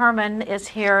 Robin Herman is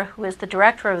here, who is the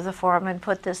director of the forum and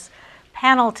put this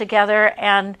panel together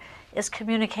and is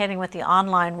communicating with the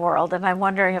online world. And I'm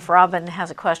wondering if Robin has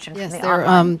a question from the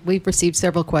online. We've received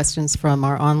several questions from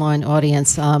our online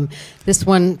audience. This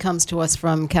one comes to us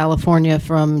from California,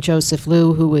 from Joseph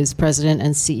Liu, who is president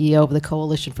and CEO of the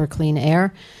Coalition for Clean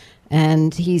Air.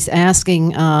 And he's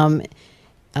asking,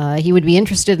 he would be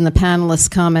interested in the panelists'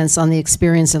 comments on the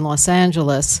experience in Los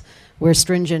Angeles, where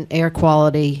stringent air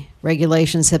quality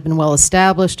regulations have been well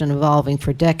established and evolving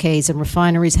for decades, and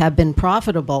refineries have been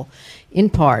profitable in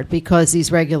part because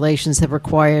these regulations have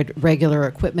required regular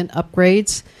equipment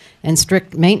upgrades and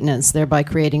strict maintenance, thereby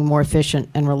creating more efficient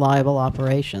and reliable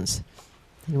operations.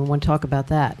 Anyone want to talk about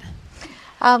that?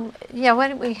 Yeah, why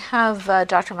don't we have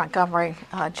Dr. Montgomery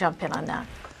jump in on that?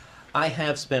 I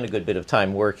have spent a good bit of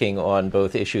time working on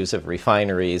both issues of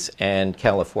refineries and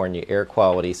California air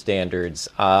quality standards.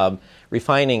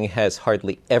 Refining has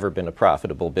hardly ever been a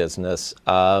profitable business.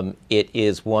 It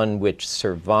is one which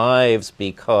survives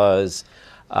because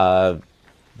the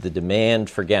demand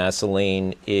for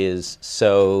gasoline is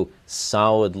so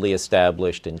solidly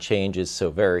established and changes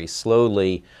so very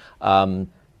slowly.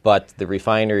 But the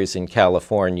refiners in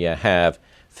California have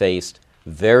faced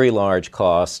very large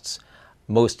costs.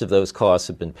 Most of those costs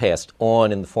have been passed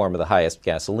on in the form of the highest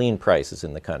gasoline prices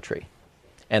in the country.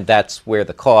 And that's where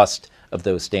the cost of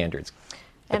those standards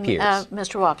appears.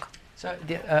 Mr. Walk. So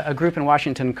a group in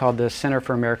Washington called the Center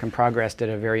for American Progress did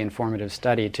a very informative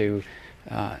study to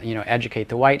educate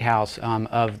the White House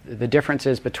of the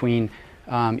differences between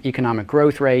economic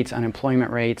growth rates,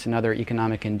 unemployment rates, and other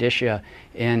economic indicia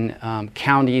in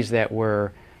counties that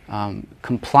were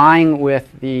complying with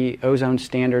the ozone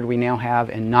standard we now have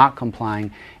and not complying,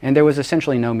 and there was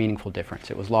essentially no meaningful difference.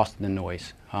 It was lost in the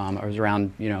noise. It was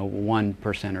around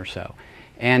 1% or so.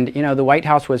 And the White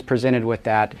House was presented with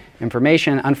that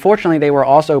information. Unfortunately, they were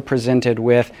also presented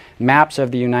with maps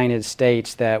of the United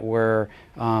States that were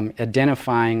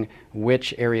identifying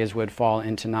which areas would fall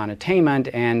into non-attainment,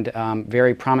 and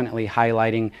very prominently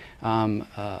highlighting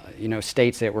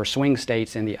states that were swing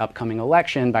states in the upcoming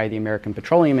election by the American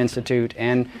Petroleum Institute.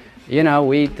 And we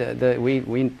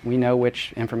know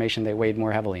which information they weighed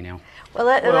more heavily now. Well,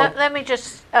 let me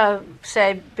just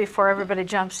say before everybody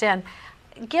jumps in,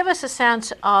 give us a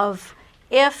sense of,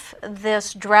 if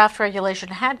this draft regulation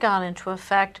had gone into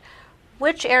effect,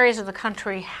 which areas of the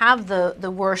country have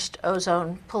the worst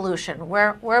ozone pollution?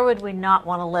 Where would we not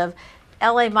want to live?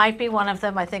 LA might be one of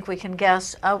them, I think we can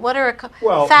guess. What are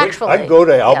factually? I'd go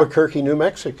to Albuquerque, New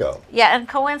Mexico. Yeah, and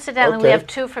coincidentally, we have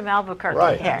two from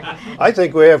Albuquerque here. I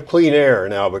think we have clean air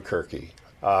in Albuquerque.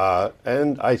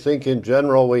 And I think in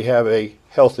general we have a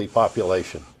healthy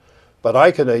population. But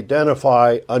I could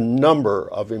identify a number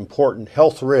of important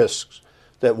health risks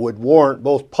that would warrant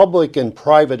both public and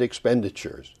private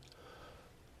expenditures.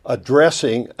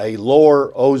 Addressing a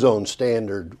lower ozone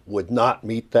standard would not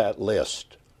meet that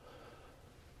list.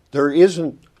 There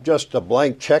isn't just a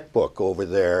blank checkbook over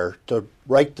there to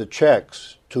write the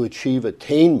checks to achieve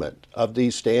attainment of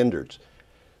these standards.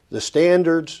 The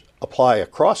standards apply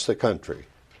across the country.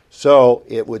 So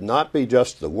it would not be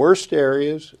just the worst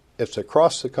areas, it's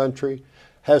across the country,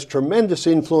 has tremendous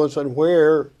influence on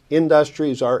where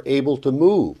industries are able to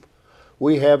move.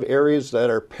 We have areas that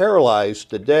are paralyzed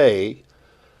today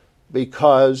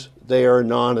because they are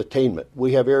non-attainment.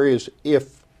 We have areas,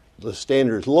 if the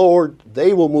standard is lowered,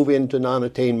 they will move into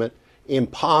non-attainment.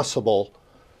 Impossible,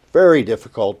 very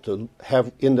difficult to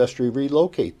have industry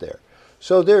relocate there.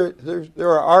 So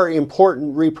there are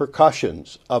important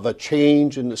repercussions of a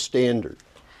change in the standard.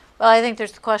 Well, I think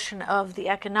there's the question of the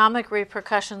economic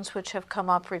repercussions, which have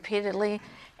come up repeatedly,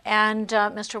 and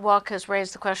Mr. Walk has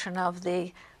raised the question of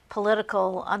the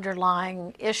political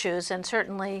underlying issues, and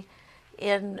certainly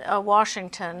in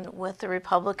Washington with the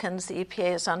Republicans, the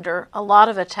EPA is under a lot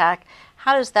of attack.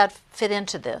 How does that fit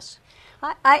into this?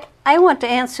 I want to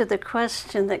answer the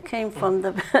question that came from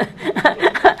the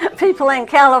people in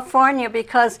California,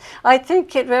 because I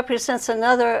think it represents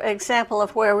another example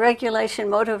of where regulation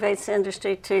motivates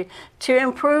industry to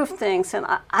improve things. And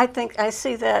I think I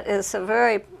see that as a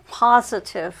very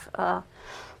positive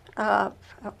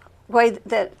way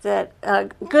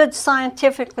that good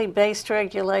scientifically based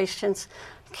regulations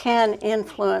can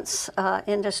influence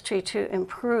industry to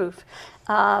improve.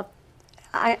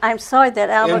 I'm sorry that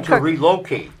Albuquerque... And to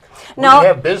relocate. No. We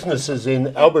have businesses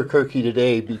in Albuquerque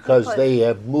today because they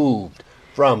have moved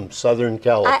from Southern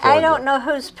California. I don't know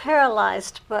who's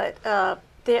paralyzed, but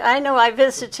I know I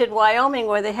visited Wyoming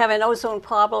where they have an ozone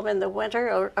problem in the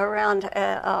winter around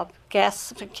a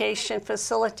gasification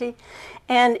facility.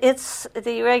 And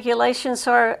the regulations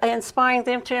are inspiring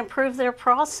them to improve their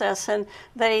process, and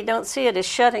they don't see it as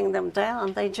shutting them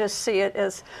down. They just see it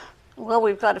as, well,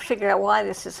 we've got to figure out why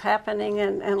this is happening,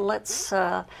 and let's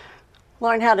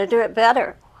learn how to do it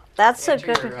better. That's a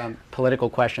good... Your, political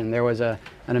question. There was an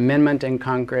amendment in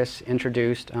Congress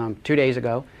introduced 2 days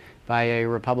ago by a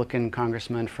Republican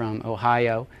congressman from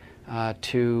Ohio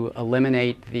to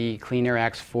eliminate the Clean Air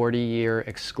Act's 40-year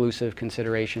exclusive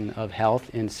consideration of health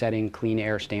in setting clean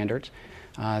air standards.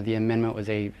 The amendment was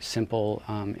a simple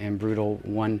and brutal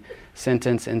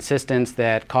one-sentence insistence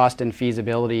that cost and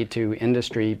feasibility to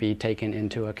industry be taken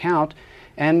into account.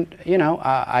 And, you know,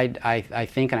 I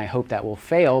think and I hope that will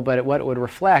fail, but what it would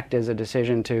reflect is a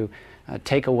decision to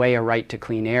take away a right to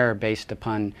clean air based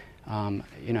upon,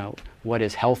 you know, what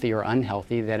is healthy or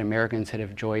unhealthy that Americans had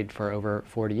enjoyed for over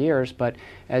 40 years. But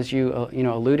as you, you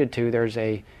know, alluded to, there's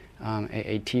a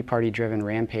Tea Party-driven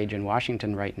rampage in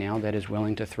Washington right now that is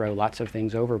willing to throw lots of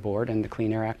things overboard, and the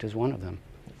Clean Air Act is one of them.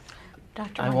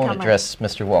 I won't address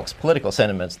Mr. Walk's political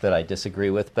sentiments that I disagree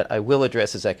with, but I will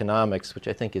address his economics, which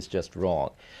I think is just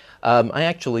wrong. I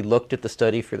actually looked at the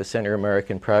study for the Center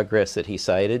American Progress that he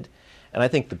cited, and I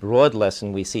think the broad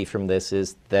lesson we see from this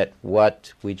is that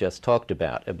what we just talked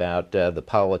about the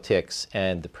politics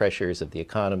and the pressures of the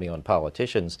economy on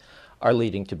politicians are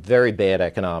leading to very bad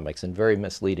economics and very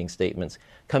misleading statements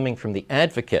coming from the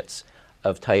advocates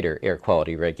of tighter air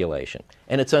quality regulation.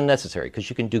 And it's unnecessary because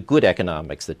you can do good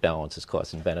economics that balances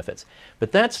costs and benefits.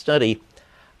 But that study,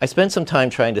 I spent some time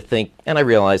trying to think, and I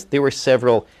realized there were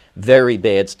several very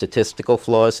bad statistical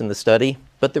flaws in the study,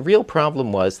 but the real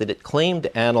problem was that it claimed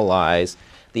to analyze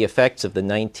the effects of the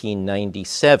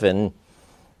 1997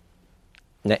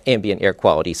 ambient air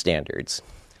quality standards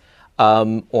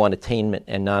on attainment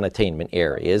and non-attainment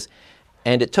areas.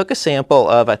 And it took a sample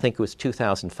of, I think it was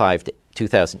 2005 to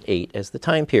 2008 as the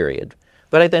time period.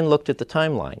 But I then looked at the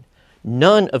timeline.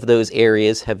 None of those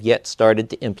areas have yet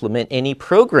started to implement any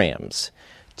programs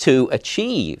to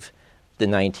achieve the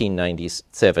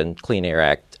 1997 Clean Air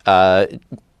Act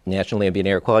National Ambient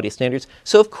Air Quality Standards.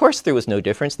 So of course there was no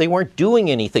difference. They weren't doing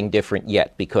anything different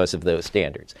yet because of those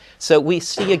standards. So we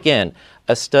see again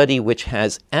a study which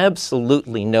has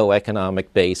absolutely no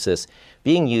economic basis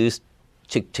being used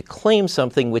to claim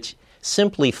something which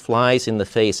simply flies in the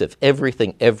face of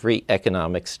everything every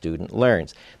economic student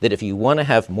learns. That if you want to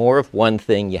have more of one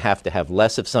thing, you have to have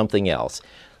less of something else.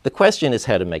 The question is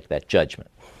how to make that judgment.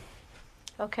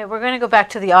 Okay, we're going to go back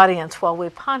to the audience while we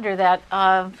ponder that.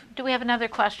 Do we have another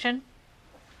question?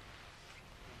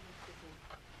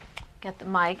 Get the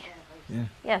mic. Yeah.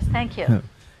 Yes, thank you.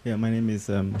 Yeah, my name is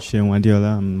Sheon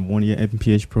Wadiola. I'm 1-year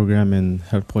MPH program in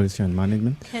health policy and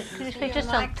management. Could you speak just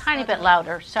a tiny bit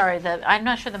louder? Sorry, I'm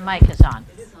not sure the mic is on.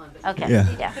 Okay.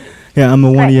 Yeah, I'm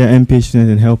a 1-year MPH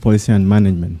student in health policy and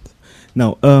management.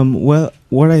 Now, well,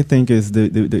 what I think is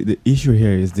the issue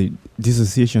here is the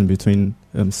dissociation between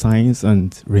science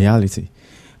and reality.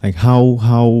 Like how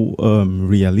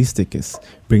realistic is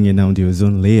bringing down the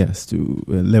ozone layers to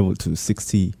level to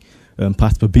 60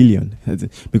 parts per billion.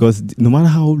 Because no matter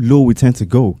how low we tend to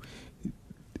go,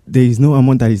 there is no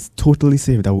amount that is totally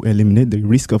safe that will eliminate the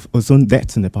risk of ozone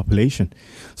deaths in the population.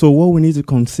 So what we need to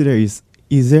consider is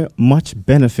there much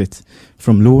benefit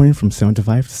from lowering from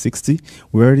 75 to 60?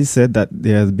 We already said that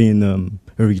there has been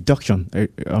a reduction,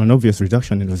 an obvious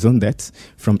reduction in ozone deaths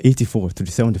from 84 to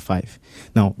 75.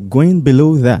 Now, going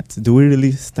below that, do we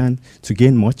really stand to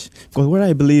gain much? Because what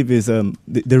I believe is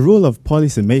the role of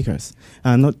policymakers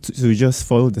are not to just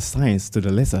follow the science to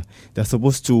the letter. They're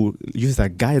supposed to use their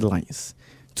guidelines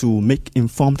to make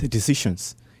informed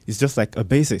decisions. It's just like a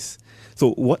basis.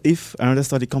 So what if another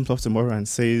study comes up tomorrow and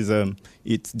says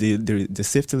the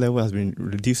safety level has been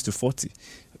reduced to 40?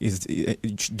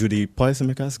 Do the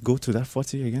policymakers go to that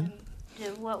 40 again?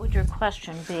 What would your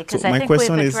question be? Because So I my think we've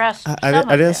question is, addressed are some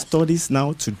there of this. studies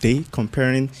now today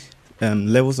comparing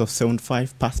levels of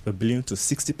 75 parts per billion to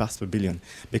 60 parts per billion?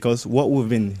 Because what we've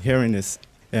been hearing is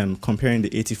comparing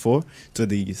the 84 to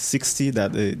the 60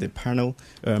 that the panel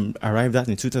arrived at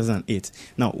in 2008.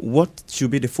 Now, what should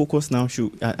be the focus now?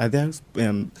 Are there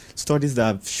studies that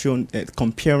have shown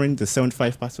comparing the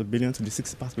 75 parts per billion to the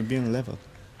 60 parts per billion level?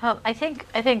 I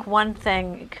think one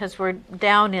thing, because we're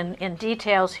down in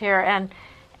details here, and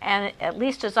at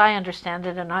least as I understand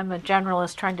it, and I'm a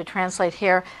generalist trying to translate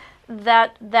here,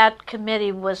 that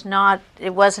committee was not.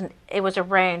 It was a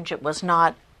range. It was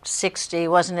not 60,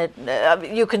 wasn't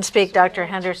it? You can speak, Dr.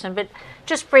 Henderson, but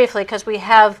just briefly, because we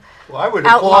have Well, I would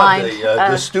outlined,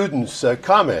 applaud the students'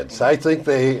 comments. I think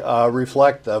they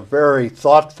reflect a very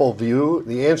thoughtful view.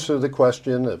 The answer to the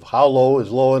question of how low is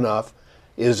low enough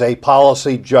is a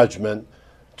policy judgment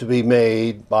to be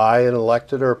made by an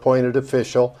elected or appointed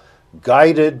official,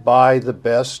 guided by the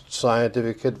best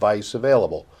scientific advice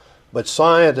available. But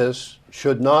scientists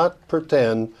should not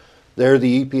pretend they're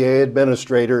the EPA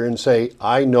administrator and say,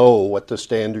 I know what the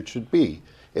standard should be.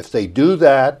 If they do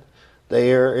that,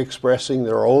 they are expressing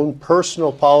their own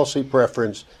personal policy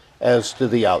preference as to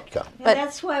the outcome. But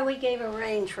that's why we gave a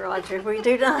range, Roger. We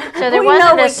do not. so there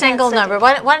wasn't a single number.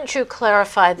 Why don't you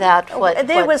clarify that?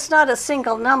 There was not a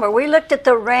single number. We looked at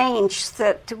the range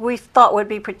that we thought would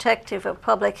be protective of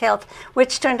public health,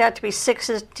 which turned out to be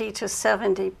 60 to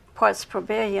 70 parts per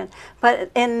billion.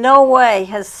 But in no way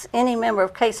has any member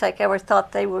of CASAC ever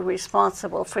thought they were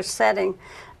responsible for setting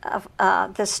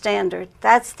the standard.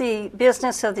 That's the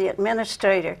business of the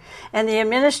administrator. And the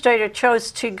administrator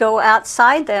chose to go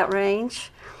outside that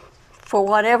range for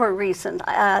whatever reason.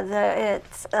 That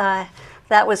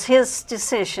was his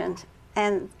decision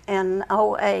in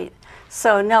 2008.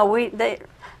 So no,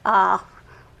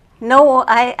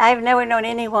 I've never known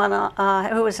anyone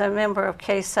who was a member of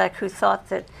CASAC who thought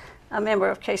that a member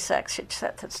of CASAC should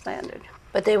set the standard.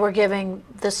 But they were giving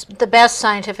the best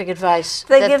scientific advice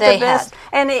They that give they the best.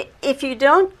 had. And if you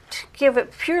don't give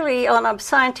it purely on a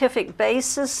scientific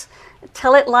basis,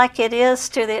 tell it like it is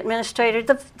to the administrator,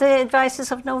 the advice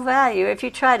is of no value. If you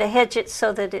try to hedge it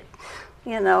so that it,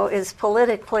 is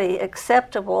politically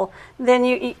acceptable, then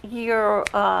your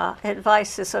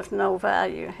advice is of no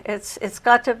value. It's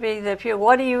got to be the pure.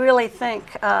 What do you really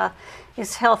think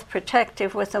is health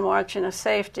protective with a margin of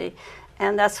safety?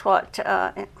 And that's what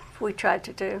we tried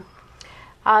to do.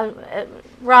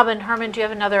 Robin Herman, do you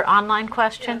have another online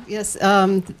question? Yes,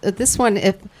 this one,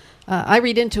 I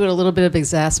read into it a little bit of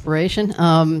exasperation.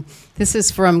 This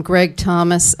is from Greg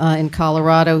Thomas in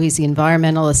Colorado. He's the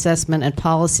Environmental Assessment and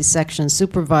Policy Section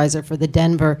Supervisor for the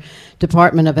Denver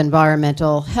Department of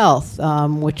Environmental Health,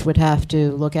 which would have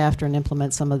to look after and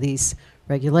implement some of these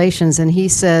regulations. And he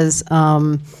says,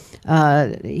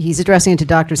 he's addressing it to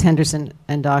Drs. Henderson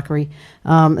and Dockery.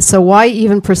 So why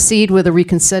even proceed with a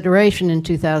reconsideration in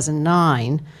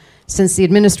 2009, since the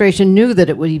administration knew that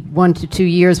it would be 1 to 2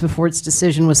 years before its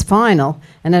decision was final,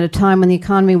 and at a time when the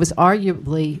economy was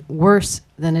arguably worse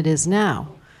than it is now?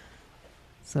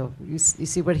 So you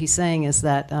see what he's saying is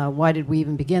that why did we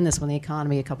even begin this when the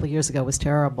economy a couple of years ago was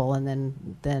terrible, and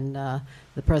then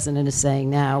the president is saying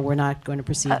now we're not going to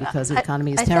proceed because the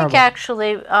economy is terrible. I think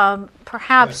actually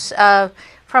perhaps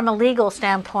from a legal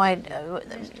standpoint,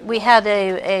 we had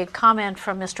a comment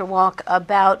from Mr. Walk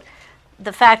about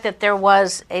the fact that there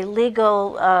was a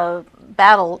legal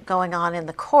battle going on in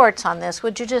the courts on this.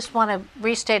 Would you just want to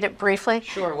restate it briefly?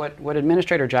 Sure. What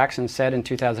Administrator Jackson said in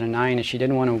 2009 is she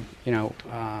didn't want to,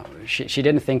 she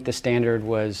didn't think the standard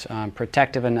was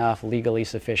protective enough, legally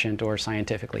sufficient, or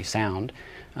scientifically sound.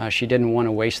 She didn't want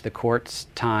to waste the court's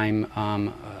time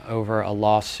over a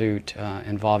lawsuit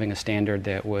involving a standard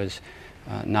that was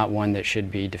not one that should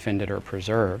be defended or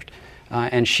preserved.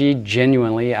 And she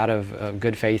genuinely, out of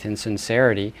good faith and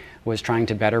sincerity, was trying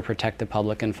to better protect the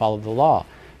public and follow the law.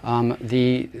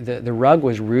 The rug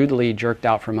was rudely jerked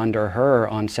out from under her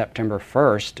on September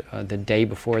 1st, the day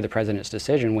before the president's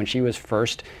decision, when she was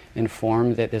first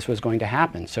informed that this was going to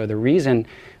happen. So the reason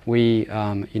we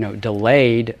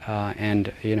delayed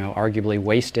and arguably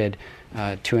wasted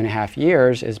 2.5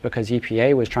 years is because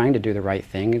EPA was trying to do the right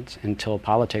thing until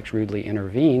politics rudely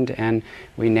intervened, and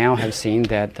we now have seen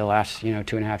that the last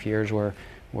 2.5 years were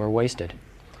wasted.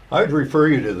 I would refer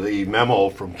you to the memo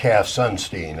from Cass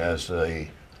Sunstein as the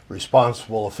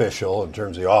responsible official in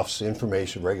terms of the Office of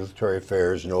Information Regulatory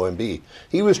Affairs and OMB.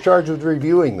 He was charged with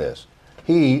reviewing this.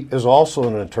 He is also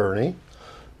an attorney,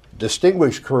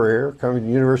 distinguished career, coming from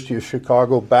the University of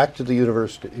Chicago back to the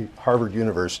University, Harvard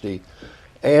University,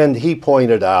 and he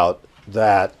pointed out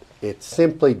that it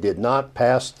simply did not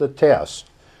pass the test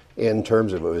in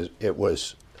terms of it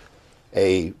was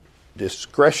a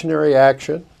discretionary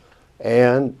action,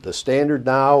 and the standard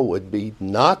now would be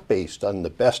not based on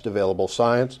the best available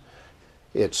science.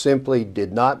 It simply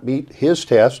did not meet his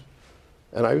test,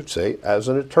 and I would say, as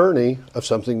an attorney, of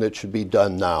something that should be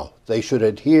done now. They should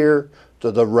adhere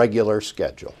to the regular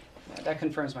schedule. That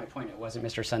confirms my point. It wasn't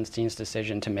Mr. Sunstein's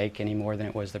decision to make any more than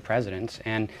it was the president's.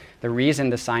 And the reason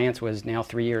the science was now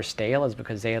 3 years stale is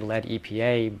because they had let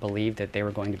EPA believe that they were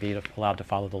going to be allowed to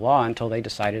follow the law until they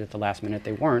decided at the last minute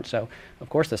they weren't. So, of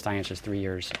course, the science is 3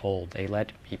 years old. They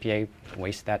let EPA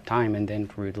waste that time and then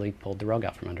rudely pulled the rug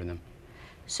out from under them.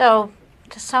 So,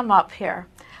 to sum up here,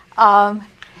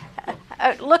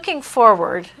 looking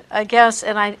forward, I guess,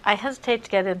 and I hesitate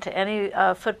to get into any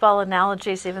football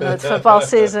analogies, even though it's football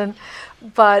season,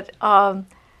 but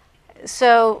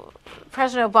so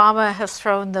President Obama has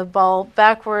thrown the ball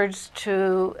backwards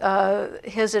to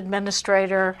his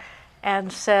administrator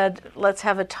and said, let's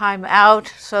have a timeout.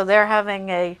 So they're having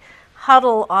a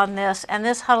huddle on this, and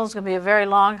this huddle is going to be a very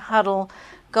long huddle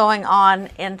going on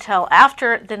until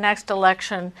after the next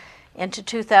election into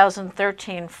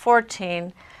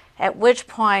 2013-14, at which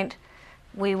point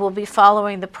we will be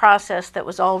following the process that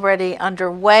was already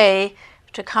underway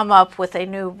to come up with a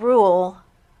new rule,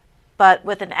 but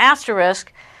with an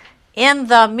asterisk. In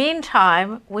the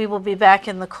meantime, we will be back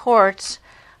in the courts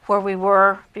where we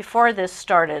were before this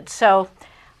started. So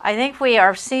I think we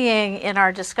are seeing in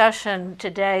our discussion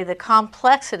today the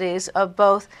complexities of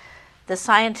both the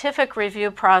scientific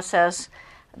review process,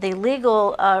 the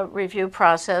legal review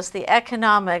process, the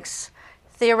economics,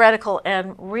 theoretical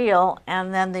and real,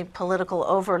 and then the political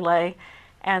overlay.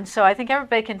 And so I think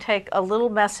everybody can take a little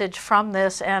message from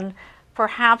this and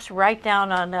perhaps write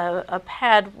down on a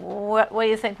pad what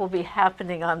you think will be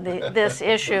happening on this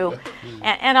issue.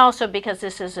 And also because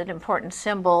this is an important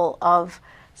symbol of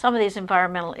some of these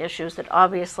environmental issues that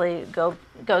obviously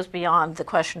goes beyond the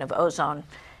question of ozone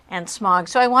and smog.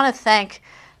 So I want to thank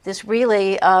this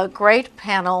really great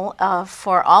panel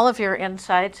for all of your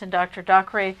insights, and Dr.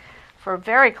 Dockery for a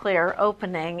very clear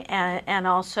opening, and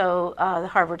also the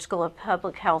Harvard School of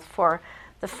Public Health for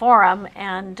the forum.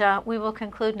 And we will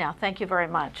conclude now. Thank you very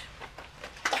much.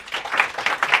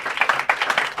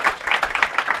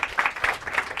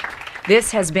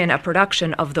 This has been a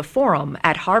production of The Forum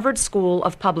at Harvard School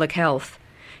of Public Health.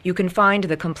 You can find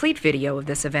the complete video of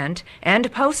this event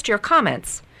and post your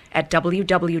comments at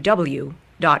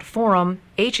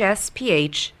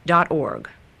www.forumhsph.org.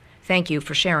 Thank you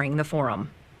for sharing the forum.